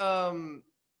Andrade, how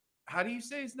do you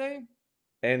say his name?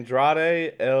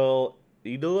 Andrade El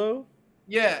Idolo.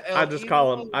 Yeah, I El just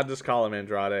Idolo. call him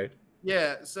Andrade.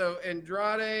 Yeah, so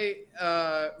Andrade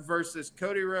versus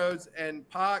Cody Rhodes and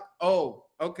Pac. Oh,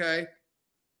 okay.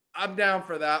 I'm down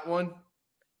for that one.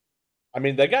 I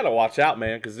mean, they got to watch out,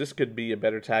 man, because this could be a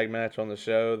better tag match on the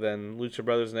show than Lucha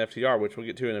Brothers and FTR, which we'll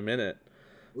get to in a minute.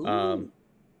 Yeah,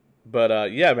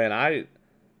 man,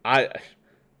 I,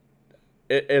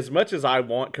 as much as I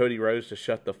want Cody Rhodes to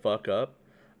shut the fuck up,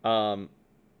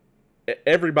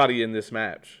 everybody in this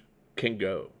match can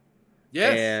go.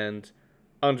 Yes. And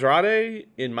Andrade,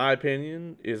 in my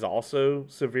opinion, is also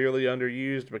severely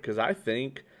underused because I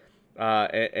think,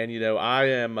 you know,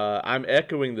 I'm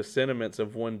echoing the sentiments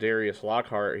of one Darius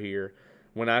Lockhart here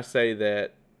when I say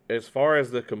that as far as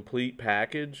the complete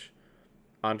package,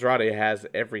 Andrade has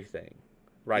everything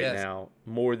right now,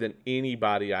 more than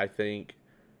anybody, I think,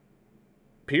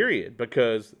 period,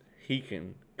 because he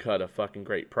can cut a fucking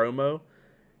great promo.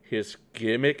 His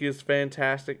gimmick is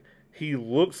fantastic. He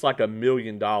looks like $1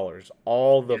 million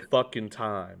all the fucking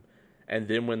time. And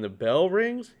then when the bell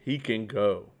rings, he can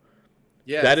go.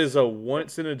 Yes. That is a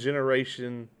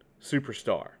once-in-a-generation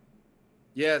superstar.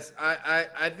 Yes,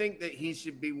 I think that he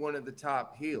should be one of the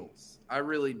top heels. I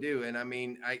really do. And I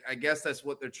mean, I guess that's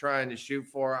what they're trying to shoot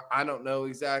for. I don't know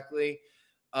exactly.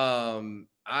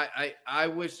 I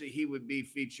wish that he would be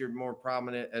featured more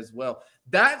prominent as well.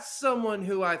 That's someone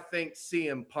who I think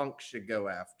CM Punk should go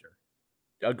after.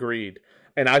 Agreed.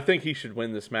 And I think he should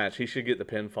win this match. He should get the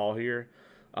pinfall here.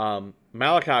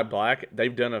 Malachi Black,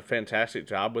 they've done a fantastic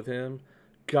job with him.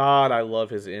 God, I love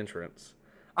his entrance.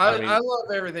 I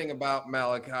love everything about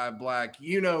Malachi Black.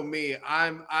 You know me.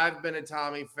 I've been a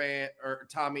Tommy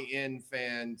N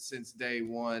fan since day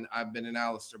one. I've been an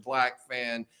Aleister Black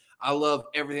fan. I love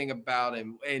everything about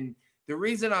him. And the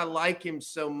reason I like him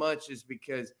so much is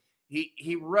because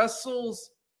he wrestles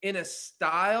in a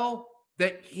style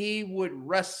that he would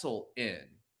wrestle in.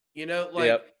 You know,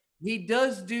 like he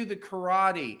does do the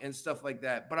karate and stuff like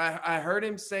that. But I heard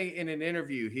him say in an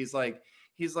interview, he's like,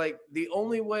 the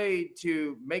only way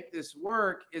to make this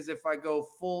work is if I go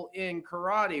full in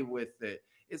karate with it.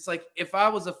 It's like if I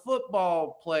was a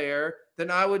football player, then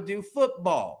I would do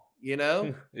football, you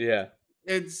know? Yeah.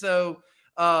 And so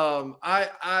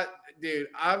dude,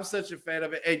 I'm such a fan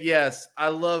of it. And yes, I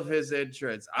love his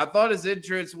entrance. I thought his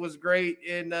entrance was great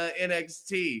in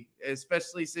NXT,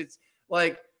 especially since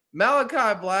like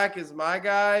Malachi Black is my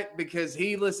guy because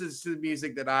he listens to the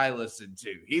music that I listen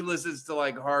to. He listens to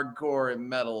like hardcore and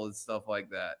metal and stuff like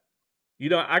that. You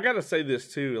know, I got to say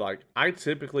this too. Like, I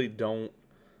typically don't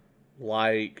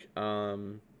like,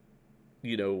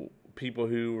 you know, people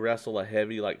who wrestle a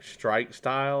heavy like strike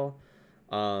style,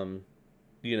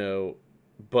 you know,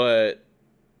 but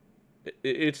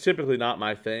it's typically not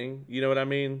my thing. You know what I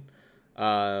mean?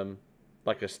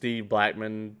 Like a Steve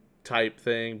Blackman type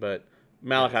thing, but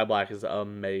Malachi Black is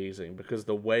amazing because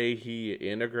the way he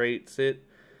integrates it,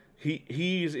 he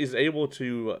is able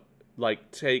to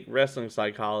like take wrestling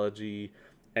psychology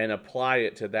and apply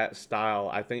it to that style.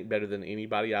 I think better than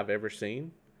anybody I've ever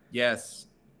seen. Yes,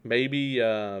 maybe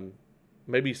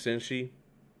Senshi.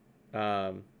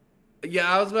 Yeah,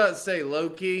 I was about to say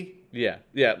Loki. Yeah.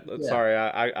 Sorry,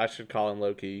 I should call him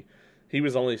Loki. He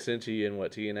was only Senshi in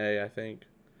TNA, I think.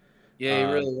 Yeah,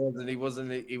 he really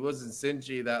wasn't. He wasn't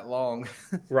Senshi that long.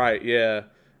 Right. Yeah.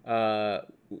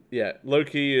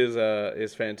 Loki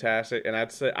is fantastic, and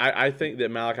I'd say I think that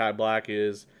Malachi Black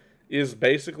is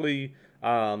basically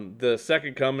the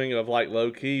second coming of like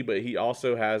Loki, but he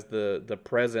also has the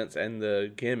presence and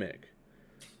the gimmick.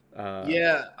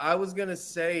 Yeah, I was gonna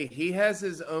say he has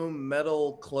his own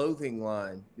metal clothing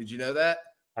line. Did you know that?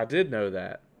 I did know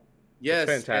that. Yes,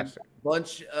 it's fantastic.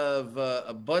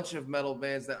 A bunch of metal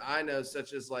bands that I know,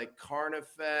 such as like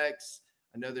Carnifex.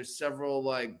 I know there's several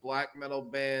like black metal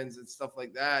bands and stuff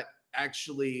like that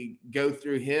actually go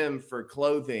through him for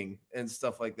clothing and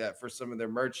stuff like that for some of their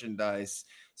merchandise.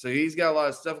 So he's got a lot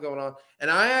of stuff going on. And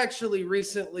I actually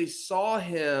recently saw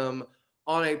him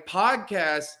on a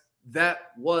podcast that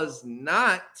was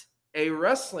not a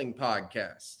wrestling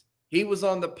podcast. He was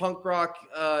on the Punk Rock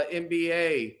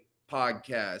NBA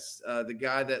podcast. The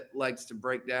guy that likes to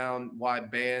break down why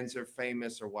bands are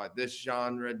famous or why this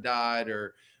genre died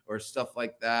or stuff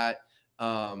like that.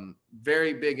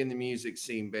 Very big in the music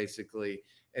scene, basically.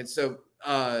 And so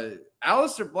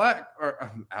Alistair Black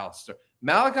or Alistair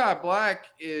Malachi Black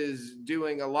is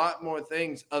doing a lot more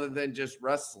things other than just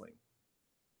wrestling.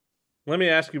 Let me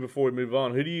ask you before we move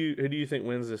on: who do you think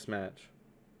wins this match?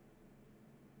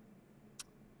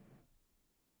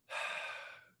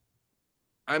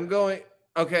 I'm going.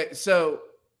 Okay, so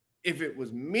if it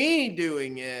was me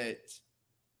doing it,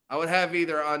 I would have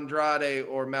either Andrade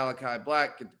or Malachi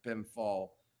Black get the pinfall.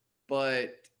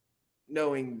 But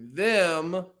knowing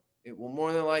them, it will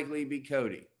more than likely be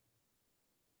Cody.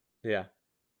 Yeah.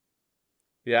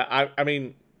 Yeah, I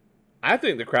mean, I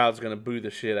think the crowd's going to boo the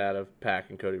shit out of Pac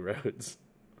and Cody Rhodes.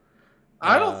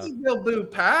 I don't think they'll boo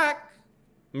Pac.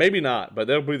 Maybe not, but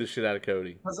they'll boo the shit out of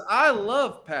Cody. Because I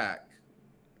love Pac.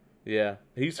 Yeah,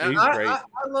 he's great.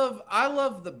 I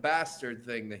love the bastard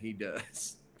thing that he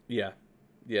does. Yeah,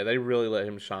 they really let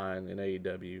him shine in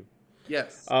AEW.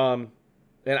 Yes.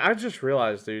 And I just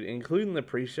realized, dude, including the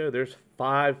pre-show, there's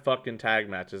 5 fucking tag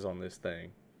matches on this thing.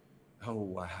 Oh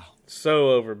wow.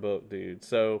 So overbooked, dude.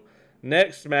 So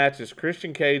next match is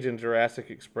Christian Cage and Jurassic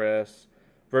Express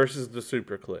versus the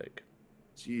Super Click.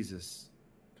 Jesus.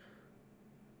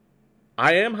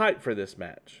 I am hyped for this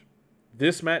match.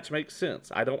 This match makes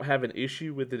sense. I don't have an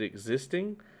issue with it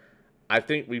existing. I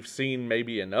think we've seen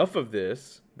maybe enough of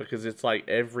this because it's like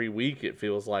every week it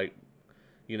feels like,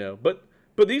 but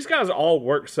these guys all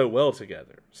work so well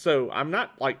together. So I'm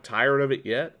not like tired of it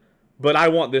yet, but I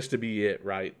want this to be it,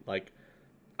 right? Like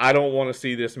I don't want to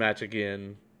see this match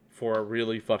again for a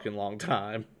really fucking long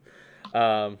time.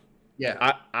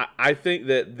 Yeah. I think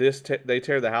that they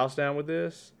tear the house down with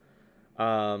this.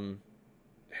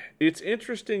 It's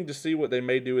interesting to see what they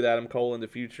may do with Adam Cole in the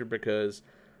future because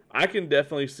I can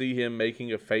definitely see him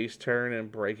making a face turn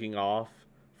and breaking off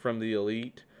from the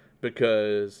Elite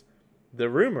because the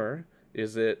rumor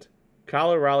is that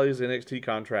Kyle O'Reilly's NXT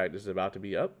contract is about to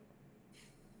be up.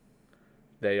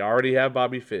 They already have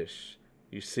Bobby Fish.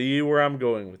 You see where I'm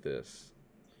going with this.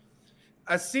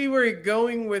 I see where you're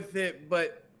going with it,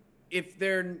 but if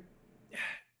they're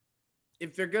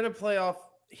going to play off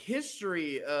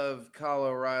history of Kyle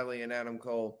O'Reilly and Adam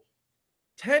Cole,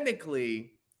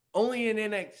 technically only in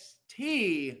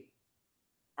NXT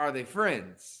are they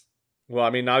friends. Well, I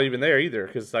mean, not even there either,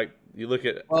 because like you look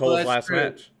at Cole's last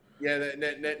match. Yeah,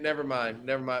 never mind.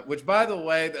 Which, by the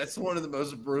way, that's one of the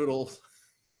most brutal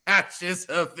matches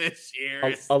of this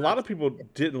year. A lot of people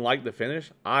didn't like the finish.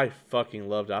 I fucking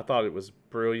loved it. I thought it was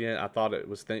brilliant. I thought it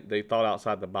was they thought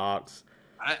outside the box.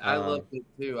 I loved it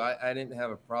too. I didn't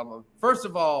have a problem. First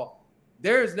of all,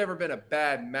 there has never been a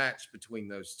bad match between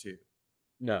those two.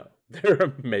 No,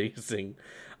 they're amazing.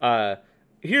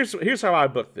 Here's how I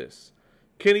booked this.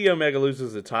 Kenny Omega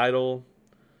loses the title.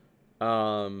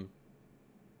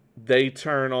 They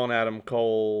turn on Adam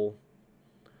Cole,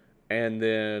 and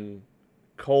then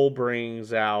Cole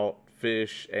brings out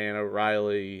Fish and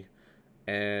O'Reilly,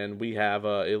 and we have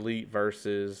Elite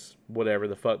versus whatever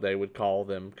the fuck they would call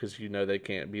them, because they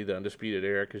can't be the Undisputed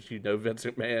Era, because Vince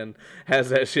McMahon has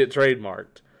that shit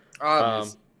trademarked.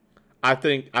 I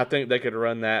think they could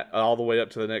run that all the way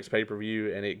up to the next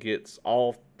pay-per-view, and it gets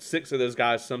all 6 of those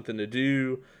guys something to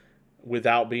do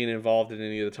without being involved in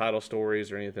any of the title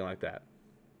stories or anything like that.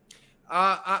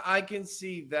 I can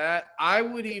see that. I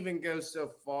would even go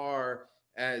so far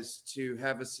as to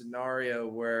have a scenario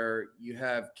where you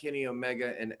have Kenny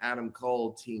Omega and Adam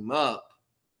Cole team up,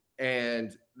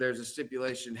 and there's a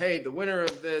stipulation: hey, the winner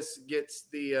of this gets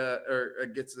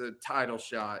gets a title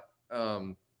shot,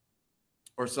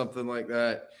 or something like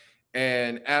that,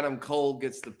 and Adam Cole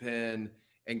gets the pin,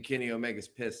 and Kenny Omega's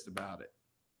pissed about it.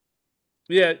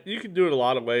 Yeah, you can do it a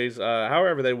lot of ways.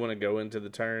 However they want to go into the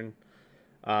turn.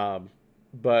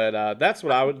 But that's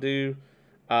what I would do.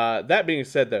 That being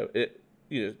said, though,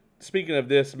 speaking of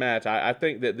this match, I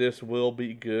think that this will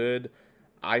be good.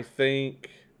 I think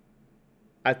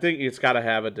it's got to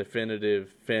have a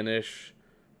definitive finish,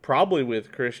 probably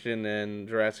with Christian and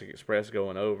Jurassic Express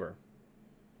going over.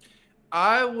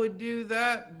 I would do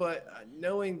that, but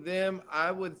knowing them,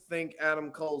 I would think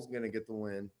Adam Cole's going to get the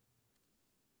win.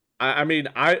 I mean,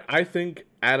 I think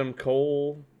Adam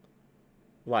Cole,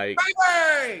 like...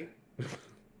 Bye-bye!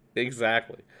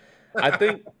 Exactly.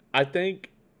 I think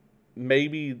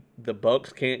maybe the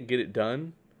Bucks can't get it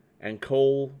done, and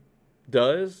Cole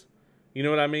does. You know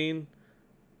what I mean?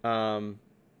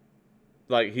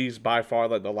 Like he's by far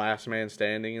like the last man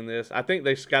standing in this. I think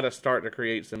they've got to start to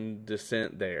create some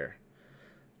dissent there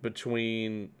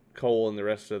between Cole and the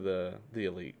rest of the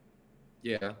elite.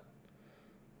 Yeah.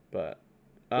 But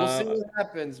We'll see what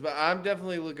happens, but I'm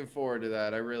definitely looking forward to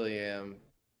that. I really am.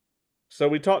 so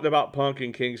we talked about Punk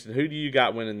and Kingston. Who do you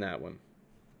got winning that one?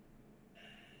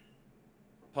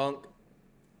 Punk.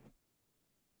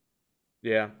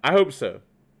 Yeah, I hope so.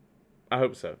 I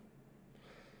hope so.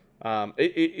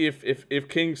 If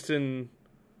Kingston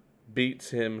beats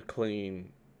him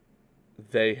clean,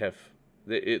 they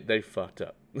fucked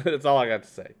up. That's all I got to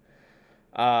say.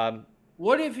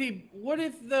 What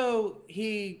if though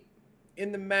he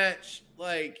in the match,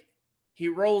 like, he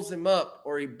rolls him up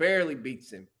or he barely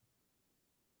beats him?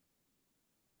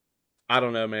 I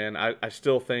don't know, man. I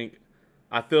still think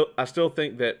I still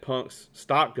think that Punk's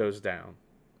stock goes down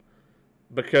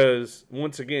because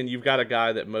once again, you've got a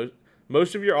guy that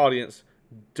most of your audience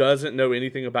doesn't know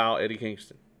anything about Eddie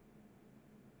Kingston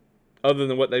other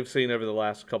than what they've seen over the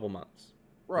last couple months.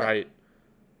 Right?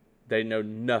 They know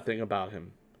nothing about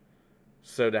him.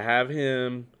 So to have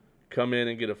him come in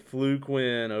and get a fluke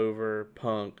win over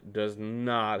Punk does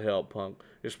not help Punk,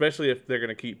 especially if they're going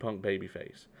to keep Punk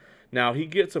babyface. Now, he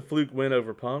gets a fluke win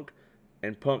over Punk,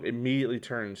 and Punk immediately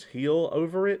turns heel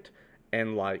over it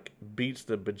and, like, beats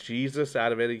the bejesus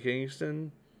out of Eddie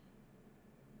Kingston.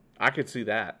 I could see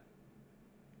that.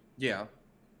 Yeah.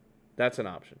 That's an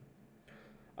option.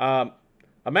 A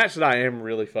match that I am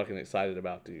really fucking excited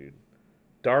about, dude.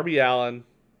 Darby Allin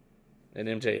and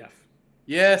MJF.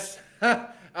 Yes. I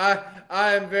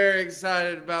am very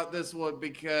excited about this one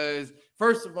because,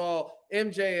 first of all,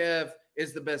 MJF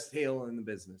is the best heel in the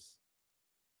business.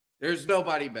 There's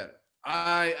nobody better.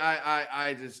 I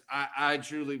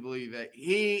truly believe that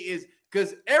he is,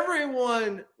 because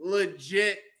everyone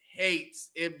legit hates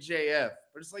MJF,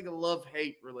 but it's like a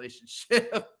love-hate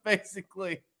relationship,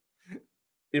 basically.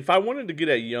 If I wanted to get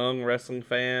a young wrestling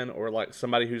fan or like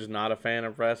somebody who's not a fan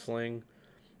of wrestling,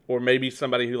 or maybe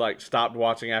somebody who like stopped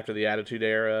watching after the Attitude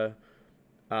Era,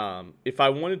 if I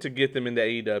wanted to get them into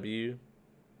AEW,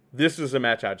 this is a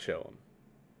match I'd show them.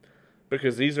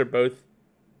 Because these are both,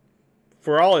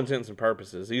 for all intents and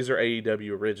purposes, these are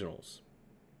AEW originals.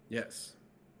 Yes.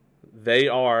 They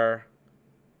are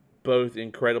both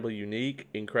incredibly unique,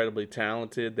 incredibly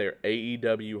talented. They're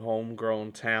AEW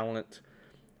homegrown talent,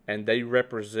 and they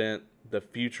represent the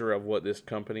future of what this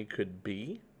company could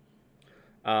be.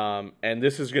 And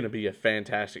this is going to be a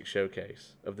fantastic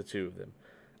showcase of the two of them.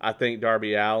 I think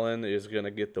Darby Allin is going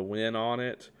to get the win on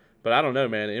it. But I don't know,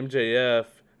 man. MJF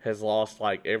has lost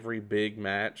like every big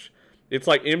match. It's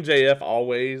like MJF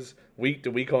always, week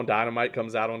to week on Dynamite,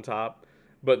 comes out on top.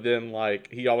 But then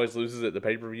like he always loses at the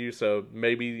pay-per-view. So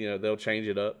maybe, you know, they'll change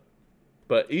it up.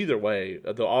 But either way,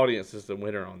 the audience is the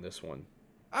winner on this one.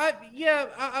 I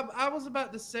was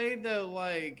about to say, though,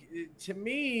 like, to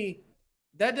me,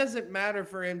 that doesn't matter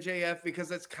for MJF because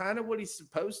that's kind of what he's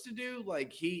supposed to do.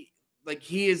 Like he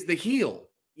is the heel,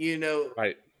 you know.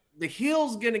 Right. The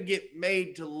heel's gonna get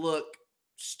made to look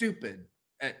stupid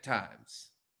at times.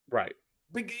 Right.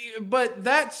 But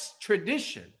that's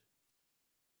tradition.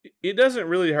 It doesn't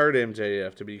really hurt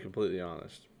MJF, to be completely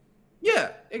honest.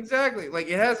 Yeah, exactly. Like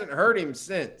it hasn't hurt him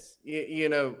since. You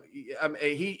know, I mean,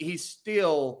 he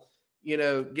still, you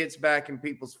know, gets back in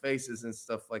people's faces and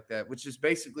stuff like that, which is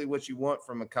basically what you want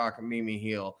from a cockamamie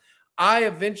heel. I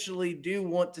eventually do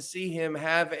want to see him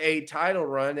have a title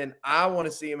run, and I want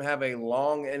to see him have a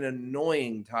long and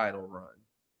annoying title run.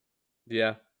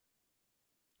 Yeah.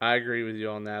 I agree with you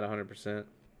on that 100%.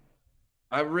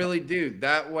 I really do.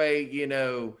 That way, you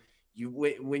know,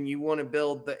 when you want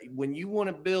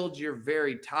to build your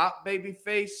very top baby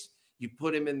face, you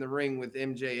put him in the ring with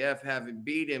MJF, having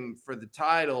beat him for the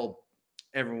title,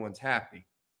 everyone's happy.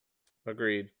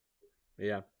 Agreed.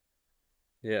 Yeah.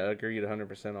 Yeah, agreed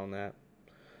 100% on that.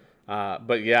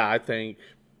 But yeah, I think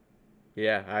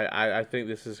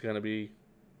this is going to be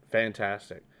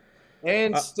fantastic.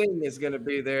 And Sting is going to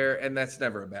be there, and that's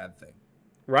never a bad thing.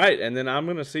 Right, and then I'm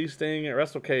going to see Sting at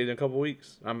WrestleCade in a couple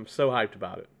weeks. I'm so hyped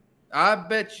about it. I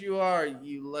bet you are,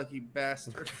 you lucky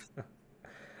bastard.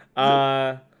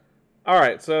 All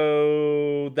right,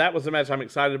 so that was the match I'm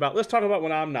excited about. Let's talk about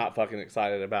what I'm not fucking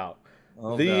excited about.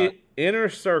 God. Inner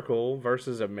Circle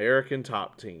versus American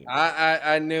Top Team.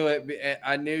 I knew it.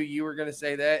 I knew you were going to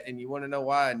say that, and you want to know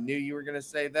why I knew you were going to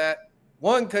say that?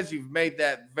 One, because you've made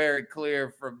that very clear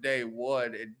from day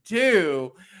one, and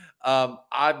two, I'm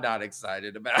not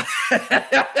excited about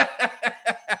it.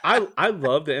 I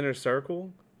love the Inner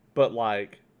Circle, but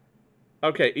like,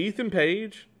 okay, Ethan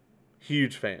Page,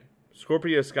 huge fan.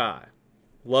 Scorpio Sky,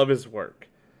 love his work.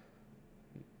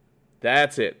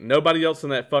 That's it. Nobody else in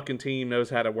that fucking team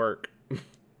knows how to work.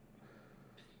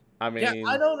 I Yeah, I mean,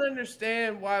 don't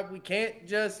understand why we can't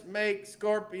just make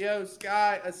Scorpio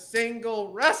Sky a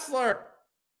single wrestler.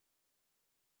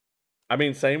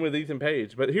 same with Ethan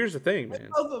Page. But here's the thing, man.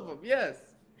 Both of them, yes.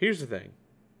 Here's the thing.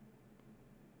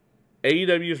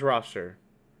 AEW's roster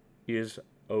is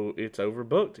it's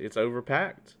overbooked. It's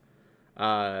overpacked.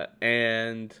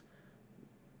 And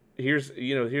here's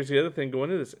the other thing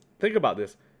going into this. Think about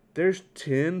this. There's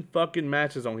 10 fucking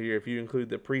matches on here if you include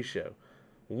the pre-show.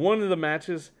 One of the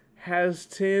matches has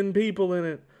 10 people in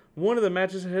it. One of the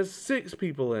matches has 6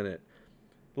 people in it.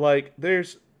 Like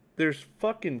there's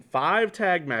fucking 5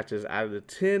 tag matches out of the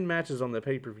 10 matches on the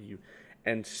pay-per-view,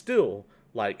 and still,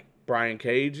 like, Brian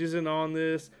Cage isn't on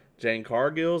this. Jane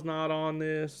Cargill's not on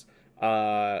this.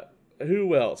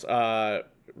 Who else?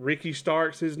 Ricky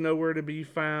Starks is nowhere to be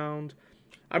found.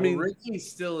 I Well, mean, Ricky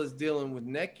still is dealing with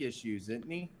neck issues,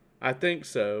 isn't he? I think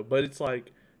so, but it's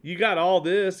like you got all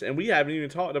this, and we haven't even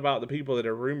talked about the people that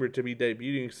are rumored to be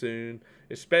debuting soon.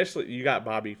 Especially, you got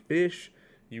Bobby Fish.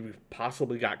 You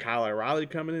possibly got Kyle O'Reilly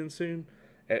coming in soon.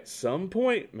 At some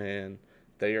point, man,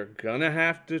 they are gonna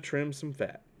have to trim some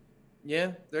fat.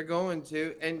 Yeah, they're going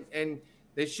to, and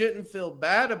they shouldn't feel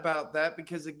bad about that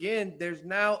because again, there's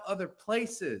now other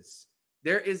places.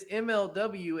 There is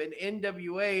MLW and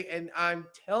NWA, and I'm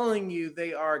telling you,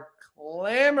 they are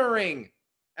clamoring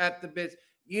at the bits.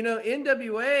 You know,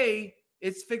 NWA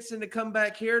is fixing to come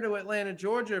back here to Atlanta,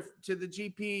 Georgia, to the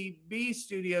GPB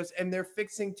studios, and they're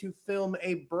fixing to film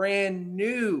a brand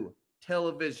new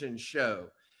television show.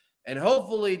 And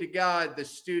hopefully to God, the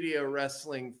studio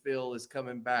wrestling feel is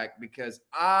coming back because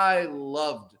I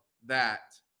loved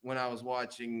that when I was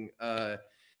watching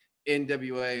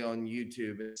NWA on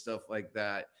YouTube and stuff like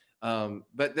that.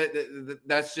 But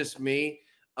that's just me.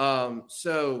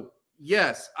 So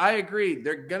yes, I agree.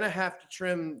 They're going to have to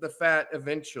trim the fat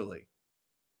eventually.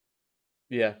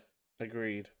 Yeah,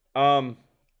 agreed.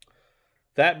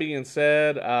 That being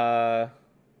said,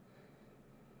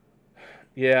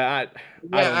 yeah, I Yeah,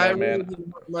 don't I know, really man.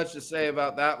 didn't have much to say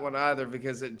about that one either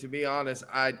because to be honest,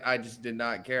 I just did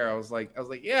not care. I was like,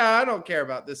 yeah, I don't care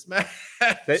about this match.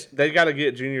 They got to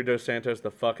get Junior Dos Santos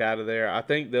the fuck out of there. I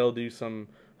think they'll do some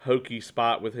hokey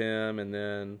spot with him, and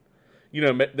then,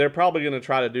 they're probably going to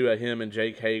try to do a him and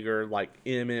Jake Hager like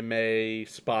MMA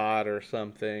spot or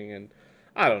something. And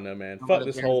I don't know, man. Fuck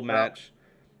this whole match.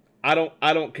 I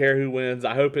don't care who wins.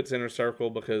 I hope it's Inner Circle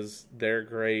because they're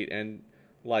great, and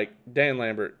like Dan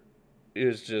Lambert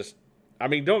is just. I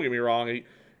mean, don't get me wrong.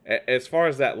 As far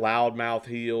as that loudmouth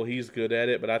heel, he's good at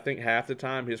it. But I think half the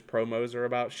time his promos are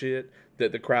about shit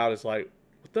that the crowd is like,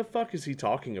 "What the fuck is he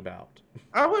talking about?"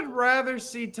 I would rather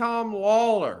see Tom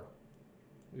Lawler.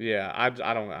 Yeah, I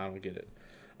don't get it.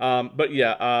 But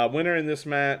yeah, winner in this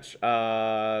match,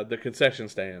 the concession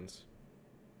stands.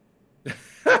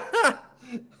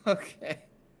 Okay.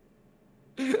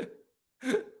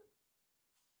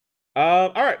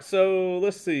 All right, so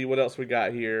let's see what else we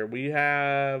got here.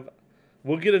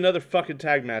 We'll get another fucking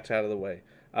tag match out of the way.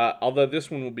 Although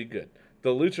this one will be good.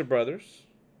 The Lucha Brothers,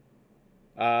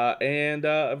 and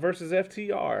versus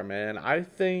FTR. Man, I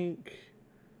think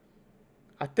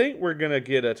we're gonna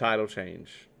get a title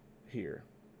change here.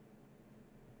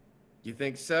 You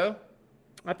think so?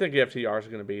 I think FTR is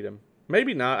gonna beat him.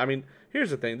 Maybe not. I mean, here's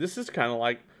the thing. This is kind of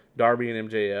like Darby and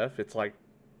MJF. It's like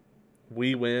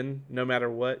we win no matter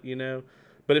what.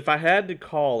 But if I had to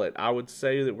call it, I would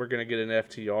say that we're going to get an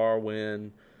FTR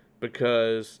win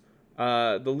because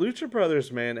the Lucha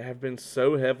Brothers, man, have been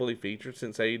so heavily featured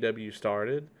since AEW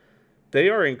started. They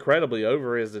are incredibly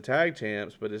over as the tag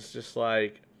champs, but it's just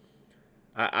like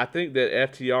I think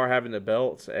that FTR having the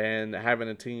belts and having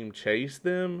a team chase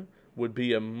them would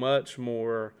be a much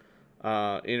more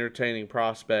entertaining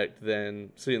prospect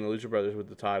than seeing the Lucha Brothers with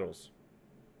the titles.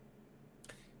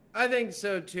 I think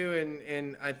so too,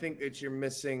 and I think that you're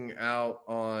missing out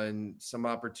on some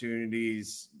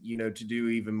opportunities, to do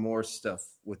even more stuff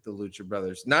with the Lucha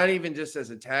Brothers. Not even just as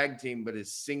a tag team, but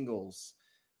as singles,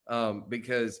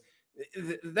 because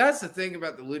that's the thing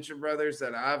about the Lucha Brothers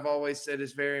that I've always said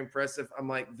is very impressive. I'm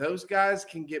like, those guys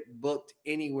can get booked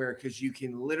anywhere because you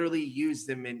can literally use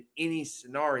them in any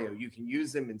scenario. You can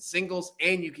use them in singles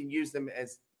and you can use them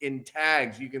as in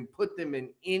tags. You can put them in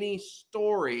any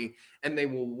story and they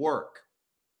will work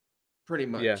pretty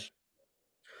much. Yeah.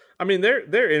 I mean,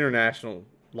 they're international,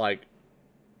 like,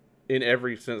 in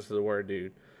every sense of the word,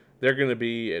 dude. They're going to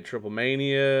be at Triple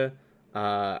Mania.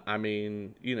 I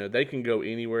mean, they can go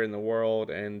anywhere in the world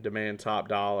and demand top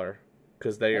dollar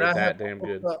because they are that damn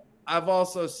good. I've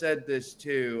also said this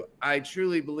too. I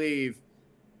truly believe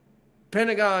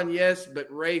Pentagon, yes, but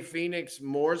Ray Phoenix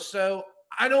more so.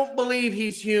 I don't believe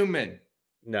he's human.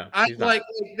 No, I he's not. like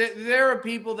there are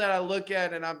people that I look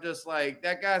at and I'm just like,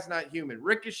 that guy's not human.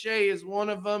 Ricochet is one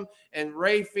of them, and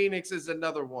Ray Phoenix is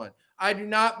another one. I do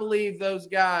not believe those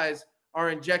guys are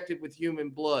injected with human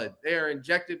blood. They are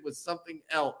injected with something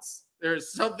else.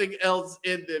 There's something else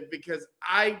in them because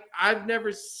I've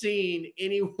never seen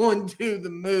anyone do the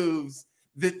moves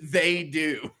that they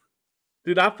do.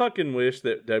 Dude, I fucking wish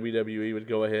that WWE would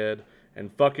go ahead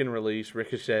and fucking release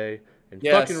Ricochet and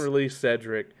fucking Yes, release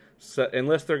Cedric, so,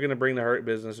 unless they're gonna bring the Hurt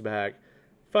Business back.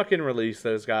 Fucking release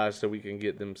those guys so we can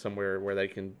get them somewhere where they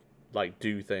can like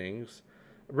do things.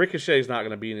 Ricochet's not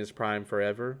gonna be in his prime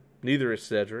forever. Neither is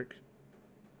Cedric.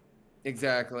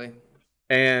 exactly.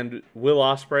 And Will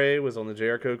Ospreay was on the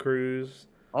Jericho Cruise.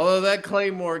 Although that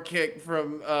Claymore kick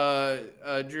from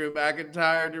Drew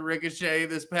McIntyre to Ricochet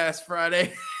this past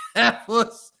Friday, that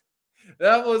was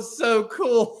so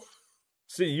cool.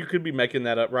 See, you could be making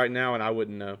that up right now, and I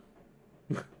wouldn't know.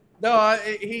 No,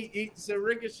 so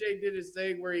Ricochet did his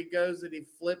thing where he goes and he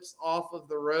flips off of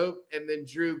the rope, and then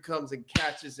Drew comes and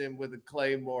catches him with a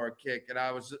Claymore kick, and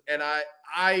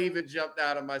I even jumped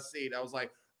out of my seat. I was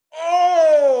like,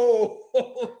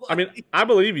 oh! I mean, I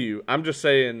believe you. I'm just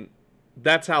saying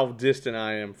that's how distant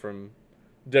I am from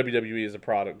WWE as a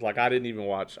product. Like I didn't even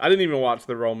watch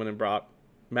the Roman and Brock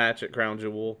match at Crown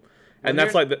Jewel, and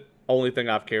that's like the only thing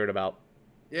I've cared about.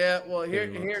 Yeah, well,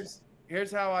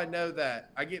 here's how I know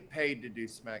that. I get paid to do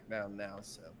SmackDown now,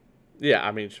 so. Yeah,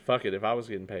 I mean, fuck it. If I was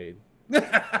getting paid,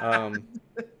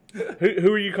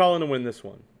 who are you calling to win this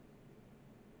one?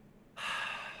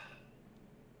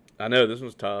 I know this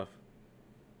one's tough.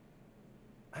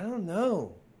 I don't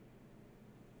know.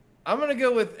 I'm gonna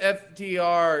go with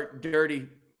FTR Dirty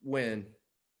Win.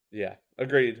 Yeah,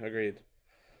 agreed.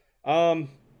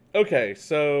 Okay,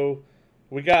 so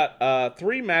we got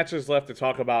 3 matches left to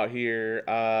talk about here.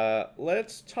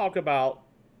 Let's talk about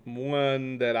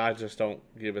one that I just don't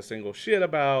give a single shit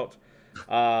about.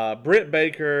 Britt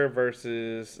Baker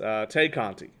versus Tay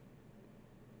Conti.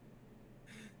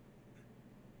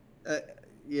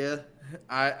 Yeah,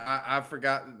 I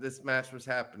forgot that this match was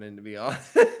happening, to be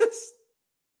honest.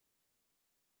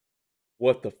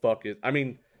 What the fuck is? I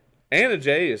mean, Anna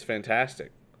Jay is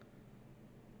fantastic.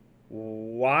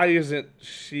 Why isn't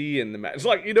she in the match?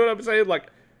 Like, you know what I'm saying? Like,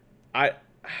 I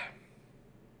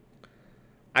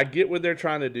I get what they're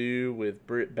trying to do with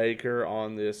Britt Baker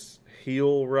on this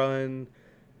heel run.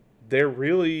 They're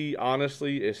really,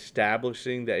 honestly,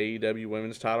 establishing the AEW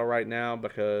women's title right now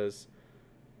because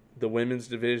the women's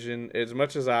division, as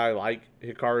much as I like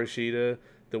Hikaru Shida,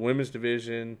 the women's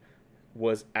division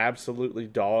was absolutely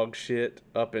dog shit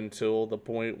up until the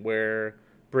point where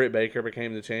Britt Baker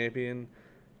became the champion.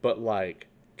 But, like,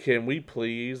 can we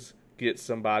please get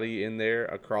somebody in there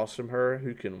across from her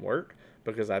who can work?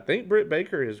 Because I think Britt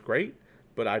Baker is great,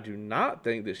 but I do not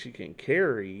think that she can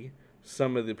carry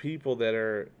some of the people that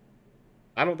are.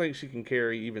 I don't think she can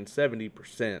carry even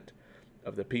 70%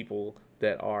 of the people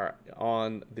that are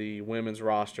on the women's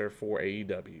roster for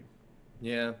AEW.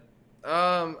 Yeah.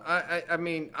 I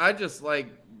mean, I just like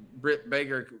Britt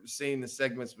Baker seeing the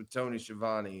segments with Tony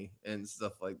Schiavone and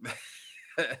stuff like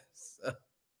that. So.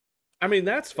 I mean,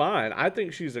 that's fine. I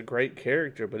think she's a great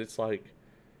character, but it's like,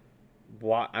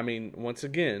 why? I mean, once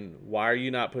again, why are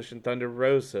you not pushing Thunder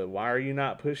Rosa? Why are you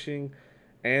not pushing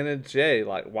Anna Jay?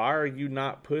 Like, why are you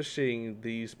not pushing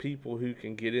these people who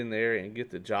can get in there and get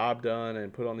the job done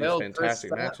and put on these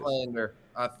fantastic matches?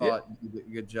 I thought did a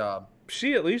good job.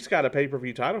 She at least got a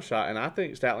pay-per-view title shot, and I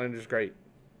think Statlander's great.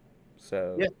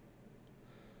 So,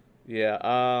 yeah.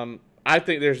 I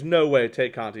think there's no way Tay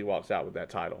Conti walks out with that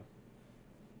title.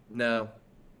 No.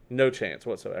 No chance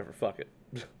whatsoever. Fuck it.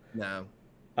 No.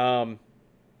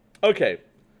 Okay.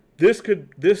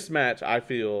 This match, I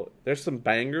feel there's some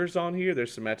bangers on here.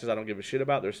 There's some matches I don't give a shit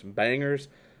about. There's some bangers.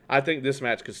 I think this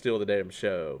match could steal the damn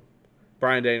show.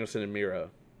 Bryan Danielson and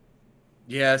Miro.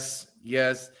 Yes.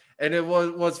 And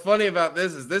what's funny about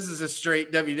this is a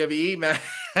straight WWE match.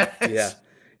 Yeah,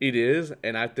 it is,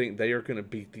 and I think they are going to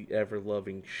beat the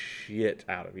ever-loving shit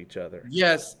out of each other.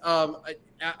 Yes.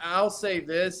 I'll say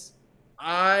this.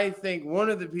 I think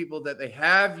one of the people that they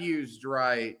have used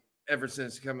right ever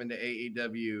since coming to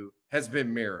AEW has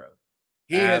been Miro.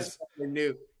 He has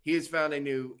found a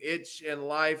new itch in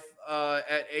life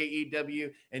at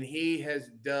AEW, and he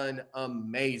has done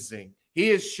amazing. He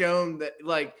has shown that,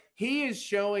 like, he is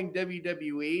showing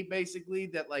WWE basically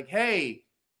that, like, hey,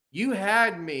 you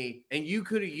had me and you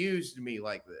could have used me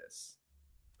like this.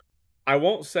 I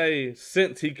won't say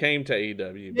since he came to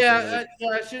AEW. Yeah,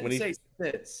 I shouldn't say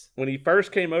since. When he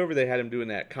first came over, they had him doing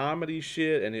that comedy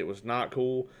shit, and it was not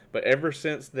cool. But ever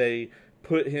since they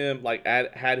put him like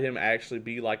had him actually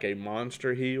be like a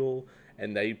monster heel,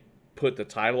 and they put the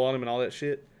title on him and all that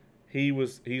shit,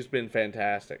 he's been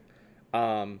fantastic.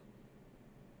 Um,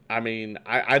 I mean,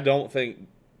 I don't think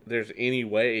there's any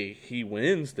way he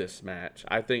wins this match.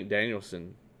 I think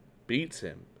Danielson beats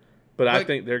him, but I But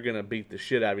think they're gonna beat the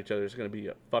shit out of each other. It's gonna be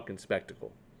a fucking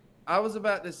spectacle. I was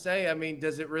about to say, I mean,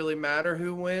 does it really matter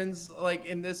who wins like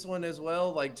in this one as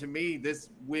well? Like to me, this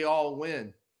we all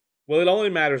win. Well, it only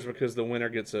matters because the winner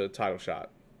gets a title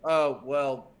shot. Oh,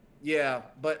 well, yeah,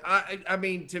 but I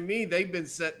mean, to me, they've been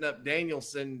setting up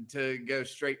Danielson to go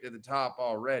straight to the top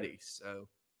already. So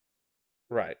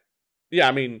Right. Yeah,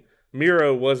 I mean,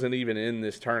 Miro wasn't even in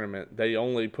this tournament. They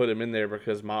only put him in there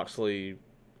because Moxley,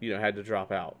 had to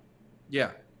drop out.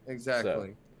 yeah, So,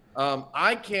 exactly.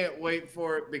 I can't wait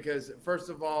for it because first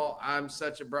of all, I'm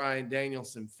such a Brian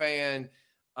Danielson fan,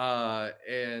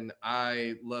 and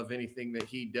I love anything that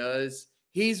he does.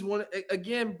 He's one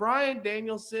again. Brian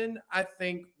Danielson, I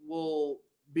think, will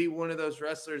be one of those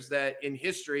wrestlers that in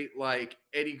history, like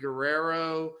Eddie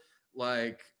Guerrero,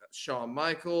 like Shawn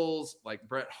Michaels, like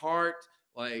Bret Hart,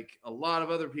 like a lot of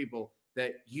other people,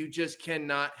 that you just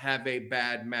cannot have a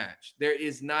bad match. There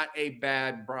is not a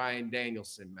bad Brian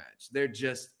Danielson match. There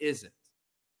just isn't.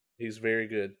 he's very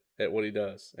good at what he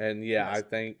does. And yeah, I Yes.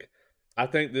 think I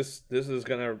think this is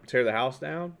going to tear the house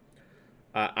down.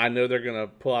 I know they're going to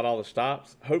pull out all the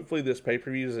stops. Hopefully this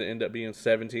pay-per-view doesn't end up being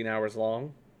 17 hours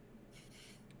long.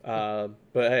 But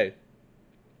hey.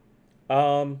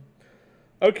 Um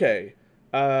okay.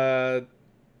 Uh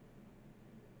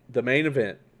the main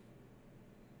event.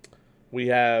 We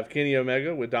have Kenny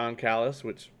Omega with Don Callis,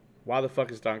 which why the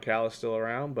fuck is Don Callis still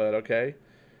around? But okay.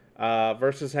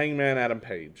 Versus Hangman Adam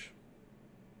Page.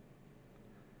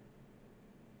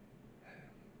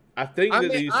 I think I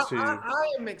that mean, these two, I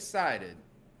am excited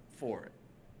for it.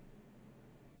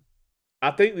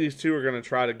 I think these two are going to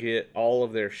try to get all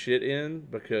of their shit in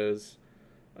because,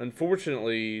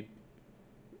 unfortunately,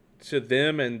 to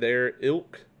them and their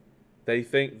ilk, they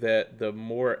think that the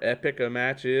more epic a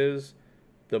match is,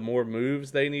 the more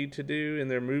moves they need to do in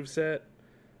their move set.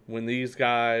 When these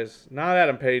guys, not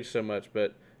Adam Page so much,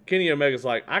 but Kenny Omega's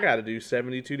like, I got to do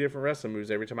 72 different wrestling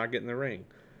moves every time I get in the ring.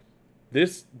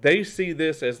 They see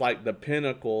this as like the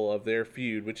pinnacle of their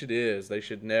feud, which it is. They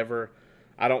should never.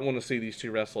 I don't want to see these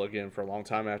two wrestle again for a long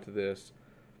time after this.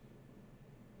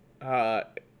 Uh,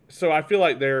 so I feel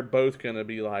like they're both gonna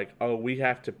be like, oh, we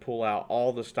have to pull out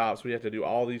all the stops. We have to do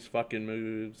all these fucking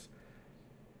moves.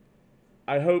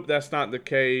 I hope that's not the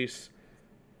case.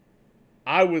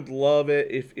 I would love it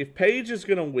if Paige is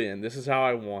gonna win. This is how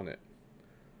I want it.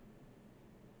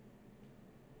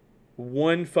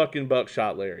 One fucking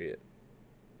buckshot lariat.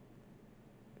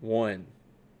 One,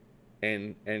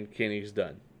 and Kenny's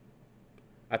done.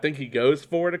 I think he goes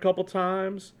for it a couple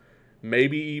times.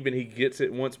 Maybe even he gets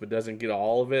it once but doesn't get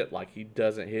all of it. Like he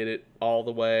doesn't hit it all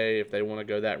the way if they want to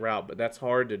go that route. But that's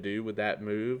hard to do with that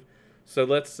move. So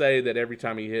let's say that every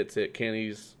time he hits it,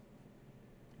 Kenny's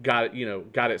got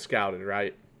it, got it scouted,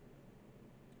 right?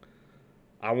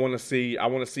 I want to see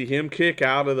him kick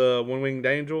out of the one winged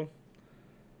angel.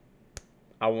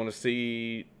 I want to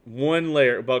see one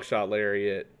buckshot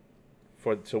lariat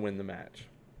to win the match.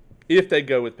 If they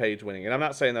go with Paige winning. And I'm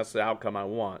not saying that's the outcome I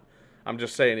want. I'm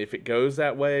just saying if it goes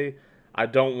that way, I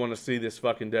don't want to see this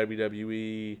fucking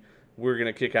WWE, we're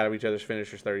going to kick out of each other's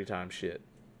finishers 30 times shit.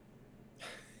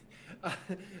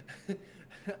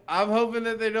 I'm hoping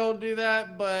that they don't do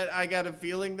that, but I got a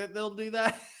feeling that they'll do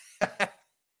that.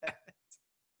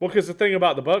 Well, because the thing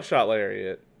about the buckshot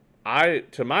lariat,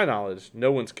 to my knowledge,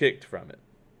 no one's kicked from it.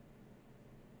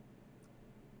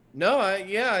 No,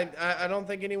 I don't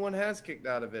think anyone has kicked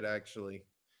out of it actually.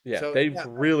 Yeah, So they've yeah,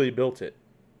 really built it.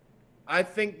 I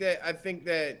think that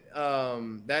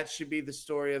that should be the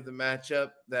story of the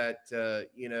matchup. That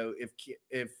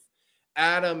if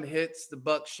Adam hits the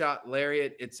buckshot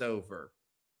lariat, it's over.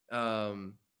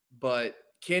 But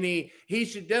Kenny, he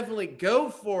should definitely go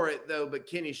for it though. But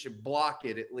Kenny should block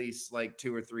it at least like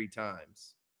 2 or 3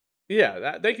 times.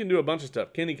 Yeah, they can do a bunch of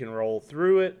stuff. Kenny can roll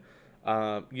through it.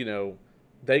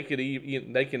 They could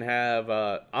even they can have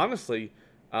honestly,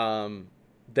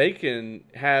 they can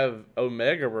have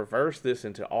Omega reverse this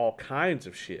into all kinds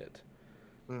of shit.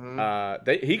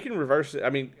 Mm-hmm. He can reverse it. I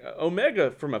mean,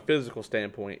 Omega from a physical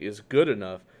standpoint is good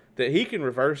enough that he can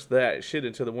reverse that shit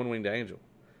into the one winged angel.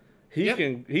 He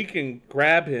can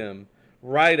grab him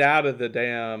right out of the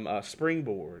damn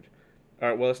springboard.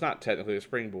 Well, it's not technically a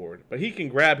springboard, but he can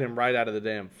grab him right out of the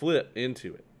damn flip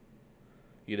into it.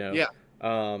 You know. Yeah.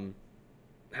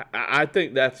 I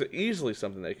think that's easily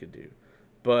something they could do.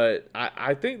 But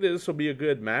I think that this will be a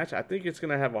good match. I think it's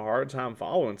going to have a hard time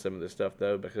following some of this stuff,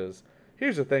 though, because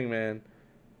here's the thing, man.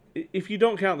 If you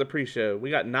don't count the pre-show, we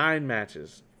got 9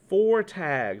 matches, 4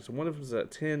 tags. One of them's a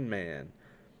 10-man.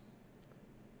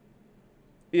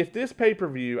 If this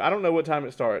pay-per-view, I don't know what time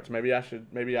it starts. Maybe I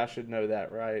should know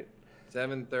that, right?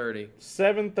 7:30.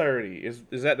 7:30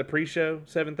 is that the pre-show?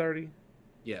 7:30.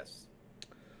 Yes.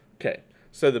 Okay,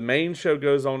 so the main show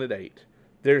goes on at 8.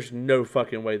 There's no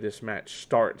fucking way this match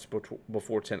starts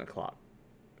before 10 o'clock.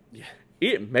 Yeah.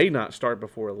 It may not start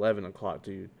before 11 o'clock,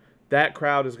 dude. That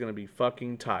crowd is going to be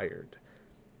fucking tired.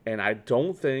 And I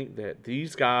don't think that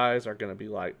these guys are going to be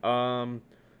like,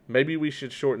 maybe we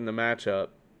should shorten the match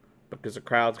up because the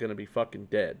crowd's going to be fucking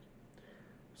dead.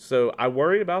 So I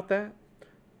worry about that,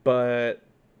 but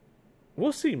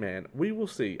we'll see, man. We will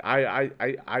see.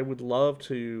 I would love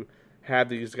to have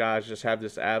these guys just have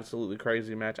this absolutely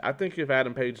crazy match. I think if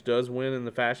Adam Page does win in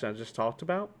the fashion I just talked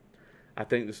about, I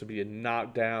think this would be a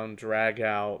knockdown, drag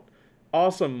out,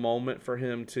 awesome moment for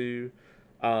him too.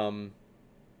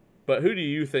 But who do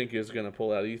you think is going to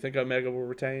pull out? Do you think Omega will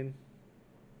retain?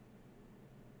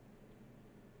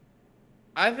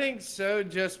 I think so,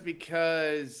 just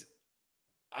because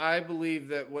I believe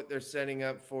that what they're setting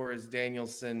up for is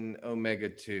Danielson Omega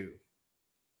 2.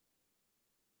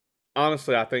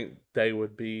 Honestly, I think they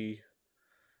would be.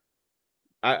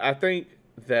 I think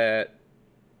that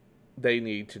they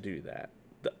need to do that.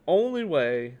 The only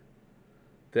way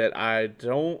that I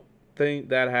don't think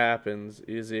that happens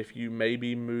is if you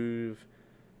maybe move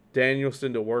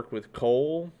Danielson to work with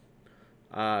Cole.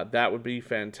 That would be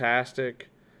fantastic.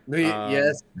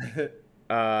 Yes.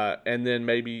 And then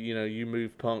maybe you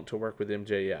move Punk to work with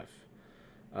MJF.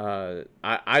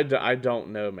 I don't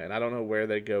know, man. I don't know where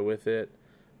they go with it,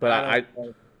 but I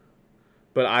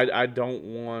don't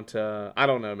want. I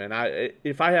don't know, man.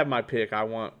 If I have my pick, I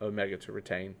want Omega to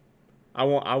retain. I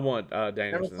want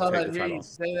Danielson to take the title. You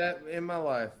say that in my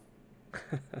life.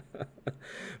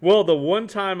 Well, the one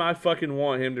time I fucking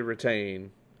want him to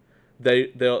retain,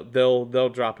 they'll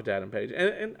drop it to Adam Page,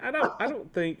 and I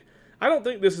don't think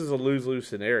this is a lose-lose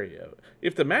scenario.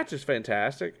 If the match is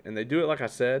fantastic and they do it like I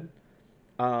said,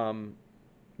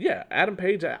 yeah, Adam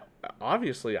Page,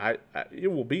 obviously, it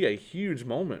will be a huge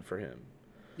moment for him.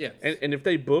 Yes. And if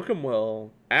they book him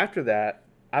well after that,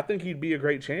 I think he'd be a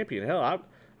great champion. Hell,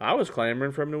 I was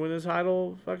clamoring for him to win his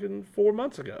title fucking 4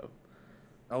 months ago.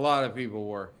 A lot of people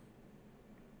were.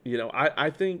 I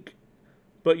think,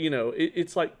 but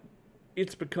it's like,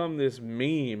 it's become this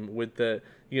meme with the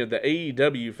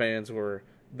AEW fans were,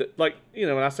 when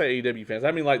I say AEW fans,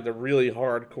 I mean like the really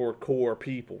hardcore core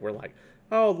people were like,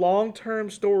 oh, long-term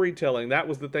storytelling. That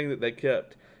was the thing that they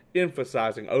kept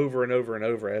emphasizing over and over and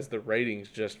over as the ratings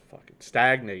just fucking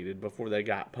stagnated before they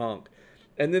got Punk.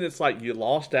 And then it's like you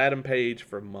lost Adam Page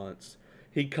for months.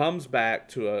 He comes back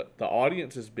to the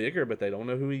audience is bigger, but they don't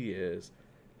know who he is.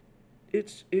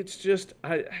 It's just,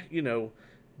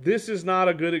 this is not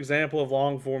a good example of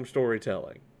long-form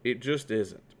storytelling. It just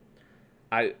isn't.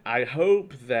 I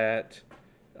hope that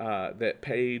that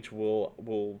Page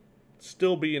will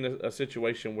still be in a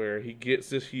situation where he gets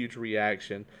this huge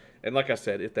reaction. And like I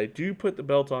said, if they do put the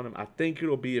belt on him, I think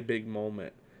it'll be a big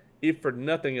moment. If for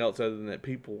nothing else other than that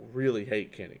people really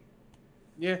hate Kenny.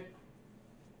 Yeah.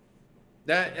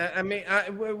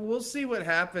 We'll see what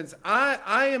happens.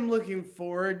 I am looking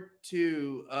forward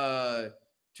to a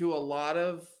lot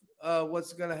of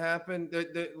what's going to happen.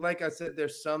 Like I said,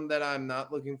 there's some that I'm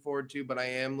not looking forward to, but I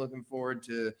am looking forward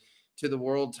to the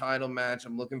world title match.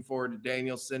 I'm looking forward to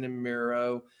Danielson and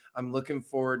Miro. I'm looking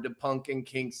forward to Punk and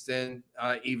Kingston,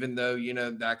 even though,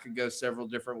 that could go several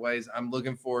different ways. I'm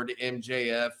looking forward to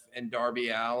MJF and Darby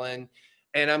Allin.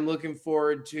 And I'm looking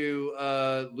forward to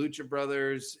Lucha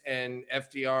Brothers and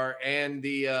FDR and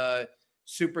the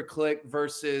Super Click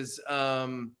versus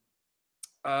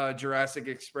Jurassic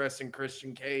Express and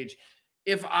Christian Cage.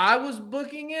 If I was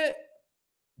booking it,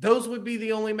 those would be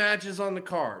the only matches on the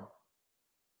card.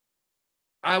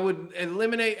 I would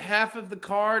eliminate half of the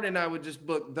card and I would just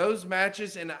book those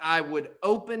matches, and I would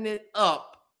open it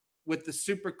up with the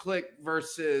Super Click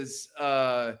versus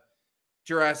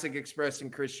Jurassic Express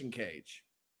and Christian Cage.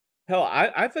 Hell,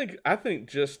 I think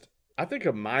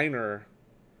a minor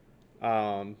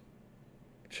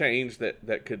change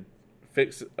that could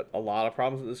fix a lot of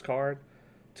problems with this card.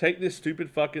 Take this stupid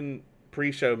fucking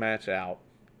pre-show match out.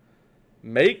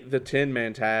 Make the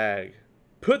 10-man tag.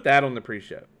 Put that on the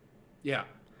pre-show. Yeah.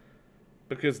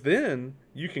 Because then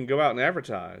you can go out and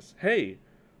advertise, hey,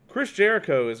 Chris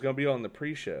Jericho is going to be on the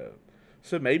pre-show.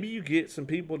 So maybe you get some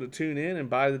people to tune in and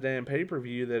buy the damn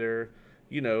pay-per-view that are,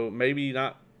 maybe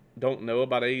not don't know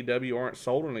about AEW, aren't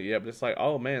sold on it yet, but it's like,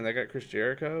 oh man, they got Chris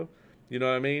Jericho. You know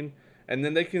what I mean? And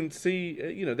then they can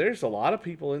see, there's a lot of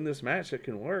people in this match that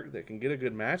can work, that can get a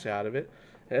good match out of it.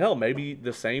 Hell, maybe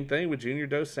the same thing with Junior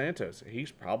Dos Santos.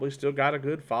 He's probably still got a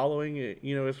good following,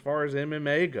 as far as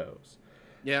MMA goes.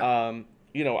 Yeah. Um,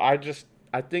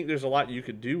 I think there's a lot you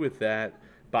could do with that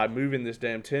by moving this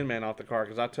damn 10 man off the card.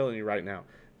 Because I'm telling you right now,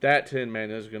 that 10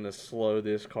 man is going to slow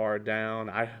this card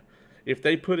down. If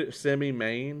they put it semi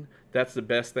main, that's the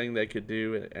best thing they could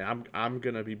do, and I'm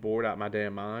going to be bored out my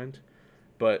damn mind.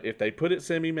 But if they put it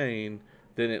semi main,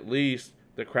 then at least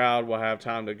the crowd will have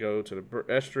time to go to the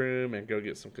restroom and go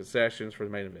get some concessions for the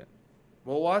main event.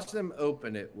 We'll watch them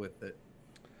open it with it.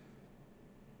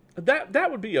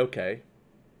 That would be okay.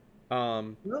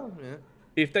 Yeah.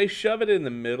 If they shove it in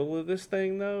the middle of this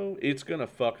thing, though, it's gonna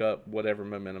fuck up whatever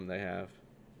momentum they have.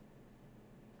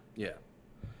 Yeah.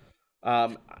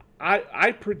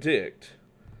 I predict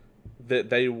that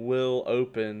they will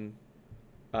open,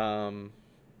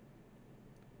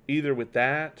 either with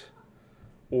that,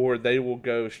 or they will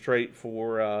go straight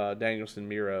for Danielson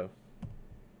Miro.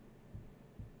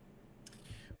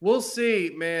 We'll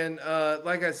see, man.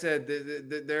 Like I said,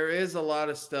 there is a lot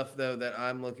of stuff though that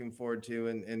I'm looking forward to,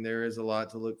 and there is a lot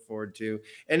to look forward to.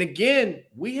 And again,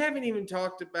 we haven't even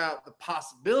talked about the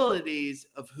possibilities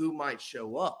of who might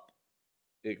show up.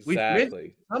 We've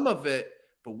mentioned some of it,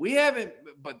 but we haven't.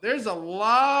 But there's a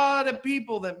lot of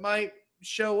people that might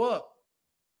show up.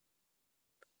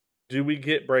 Do we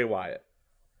get Bray Wyatt?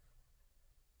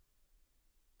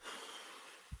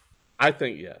 I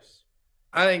think yes.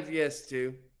 I think yes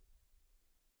too.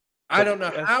 I don't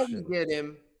know how we get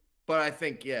him, but I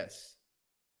think yes.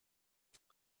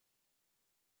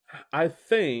 I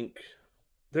think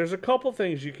there's a couple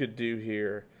things you could do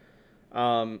here.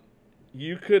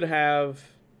 You could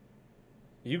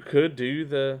do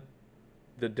the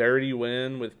dirty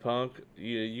win with Punk.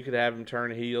 You could have him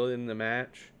turn heel in the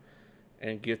match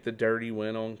and get the dirty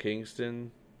win on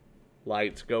Kingston.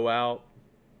 Lights go out.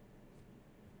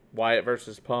 Wyatt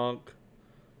versus Punk.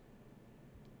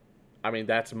 I mean,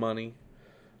 that's money.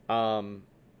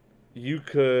 You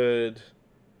could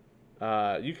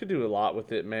do a lot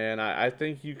with it, man. I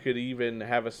think you could even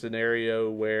have a scenario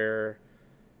where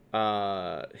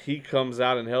he comes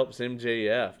out and helps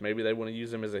MJF. Maybe they want to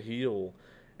use him as a heel,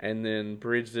 and then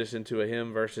bridge this into a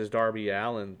him versus Darby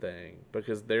Allin thing,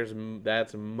 because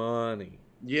that's money.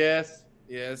 Yes,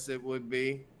 it would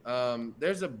be.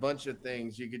 There's a bunch of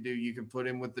things you could do. You could put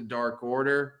him with the Dark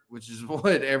Order, which is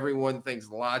what everyone thinks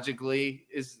logically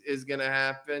is going to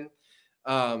happen.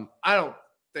 I don't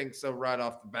think so right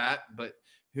off the bat, but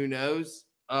who knows?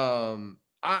 There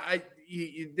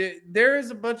is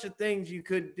a bunch of things you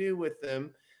could do with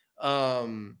them.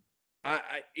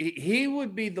 He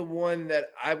would be the one that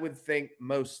I would think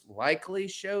most likely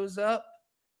shows up.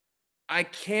 I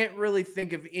can't really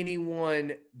think of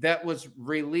anyone that was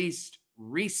released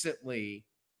recently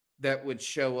that would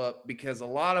show up, because a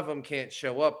lot of them can't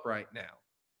show up right now.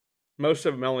 Most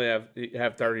of them only have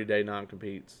 30-day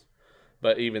non-competes,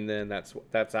 but even then, that's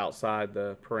outside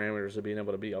the parameters of being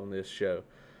able to be on this show.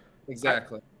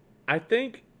 Exactly. I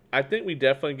think we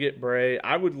definitely get Bray.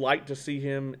 I would like to see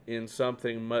him in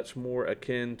something much more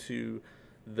akin to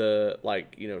the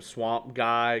swamp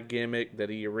guy gimmick that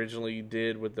he originally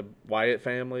did with the Wyatt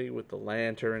family, with the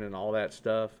lantern and all that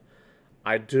stuff.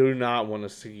 I do not want to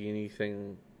see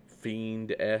anything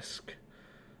Fiend-esque,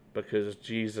 because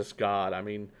Jesus God, I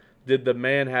mean, did the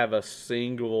man have a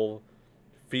single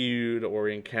feud or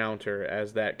encounter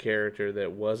as that character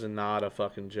that was not a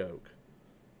fucking joke?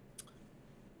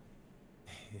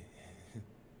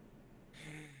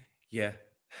 Yeah.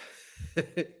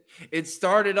 It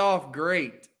started off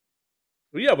great.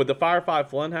 Well, yeah, with the Firefly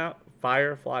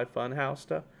Funhouse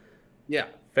stuff. Yeah.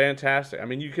 Fantastic. I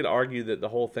mean, you could argue that the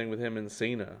whole thing with him and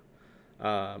Cena,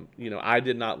 I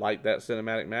did not like that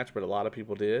cinematic match, but a lot of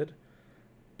people did.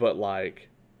 But,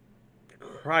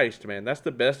 Christ, man, that's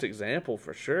the best example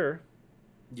for sure.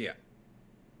 Yeah.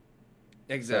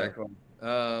 Exactly.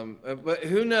 But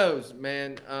who knows,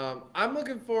 man? I'm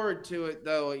looking forward to it,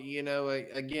 though.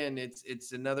 Again,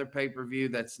 it's another pay-per-view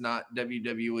that's not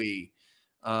WWE.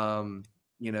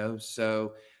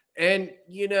 So, and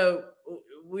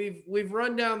we've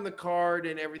run down the card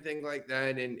and everything like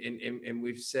that, and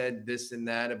we've said this and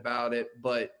that about it,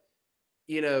 but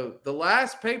the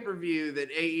last pay-per-view that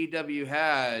AEW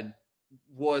had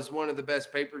was one of the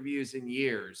best pay-per-views in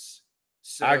years.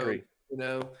 So I agree.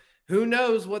 Who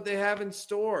knows what they have in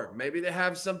store? Maybe they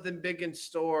have something big in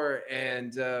store,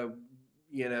 and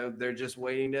they're just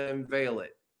waiting to unveil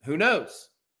it. Who knows?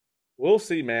 We'll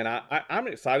see, man. I'm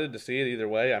excited to see it either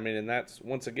way. I mean, and that's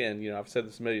once again, I've said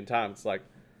this a million times. It's like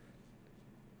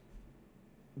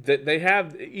that they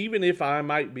have, even if I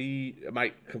might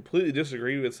completely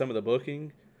disagree with some of the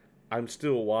booking, I'm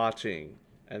still watching,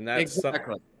 and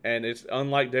Exactly. and it's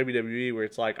unlike WWE where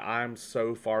it's like I'm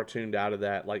so far tuned out of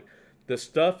that. Like the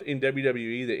stuff in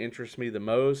WWE that interests me the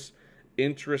most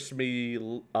interests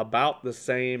me about the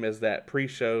same as that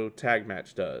pre-show tag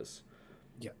match does.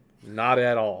 Yeah. Not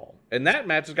at all. And that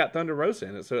match has got Thunder Rosa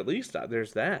in it, so at least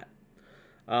there's that.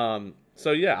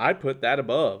 So yeah, I put that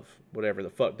above whatever the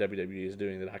fuck WWE is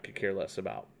doing that I could care less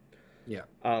about. Yeah.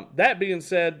 That being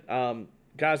said,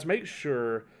 guys, make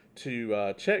sure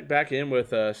to check back in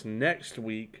with us next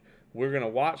week. We're going to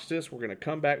watch this. We're going to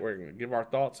come back. We're going to give our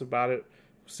thoughts about it,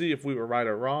 see if we were right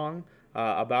or wrong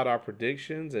about our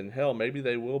predictions, and hell, maybe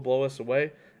they will blow us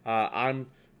away. I'm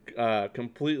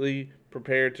completely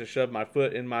prepared to shove my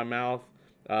foot in my mouth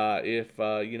if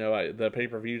the pay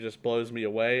per view just blows me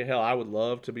away. Hell, I would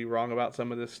love to be wrong about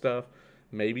some of this stuff.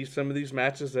 Maybe some of these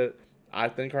matches that I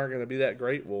think aren't going to be that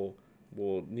great will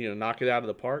knock it out of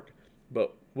the park.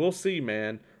 But we'll see,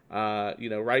 man.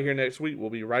 Right here next week we'll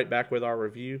be right back with our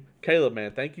review. Caleb,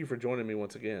 man, thank you for joining me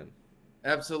once again.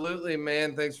 Absolutely,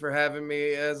 man. Thanks for having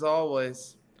me as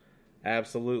always.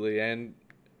 Absolutely, and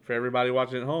for everybody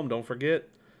watching at home, don't forget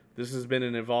this has been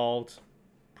an Evolved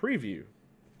preview.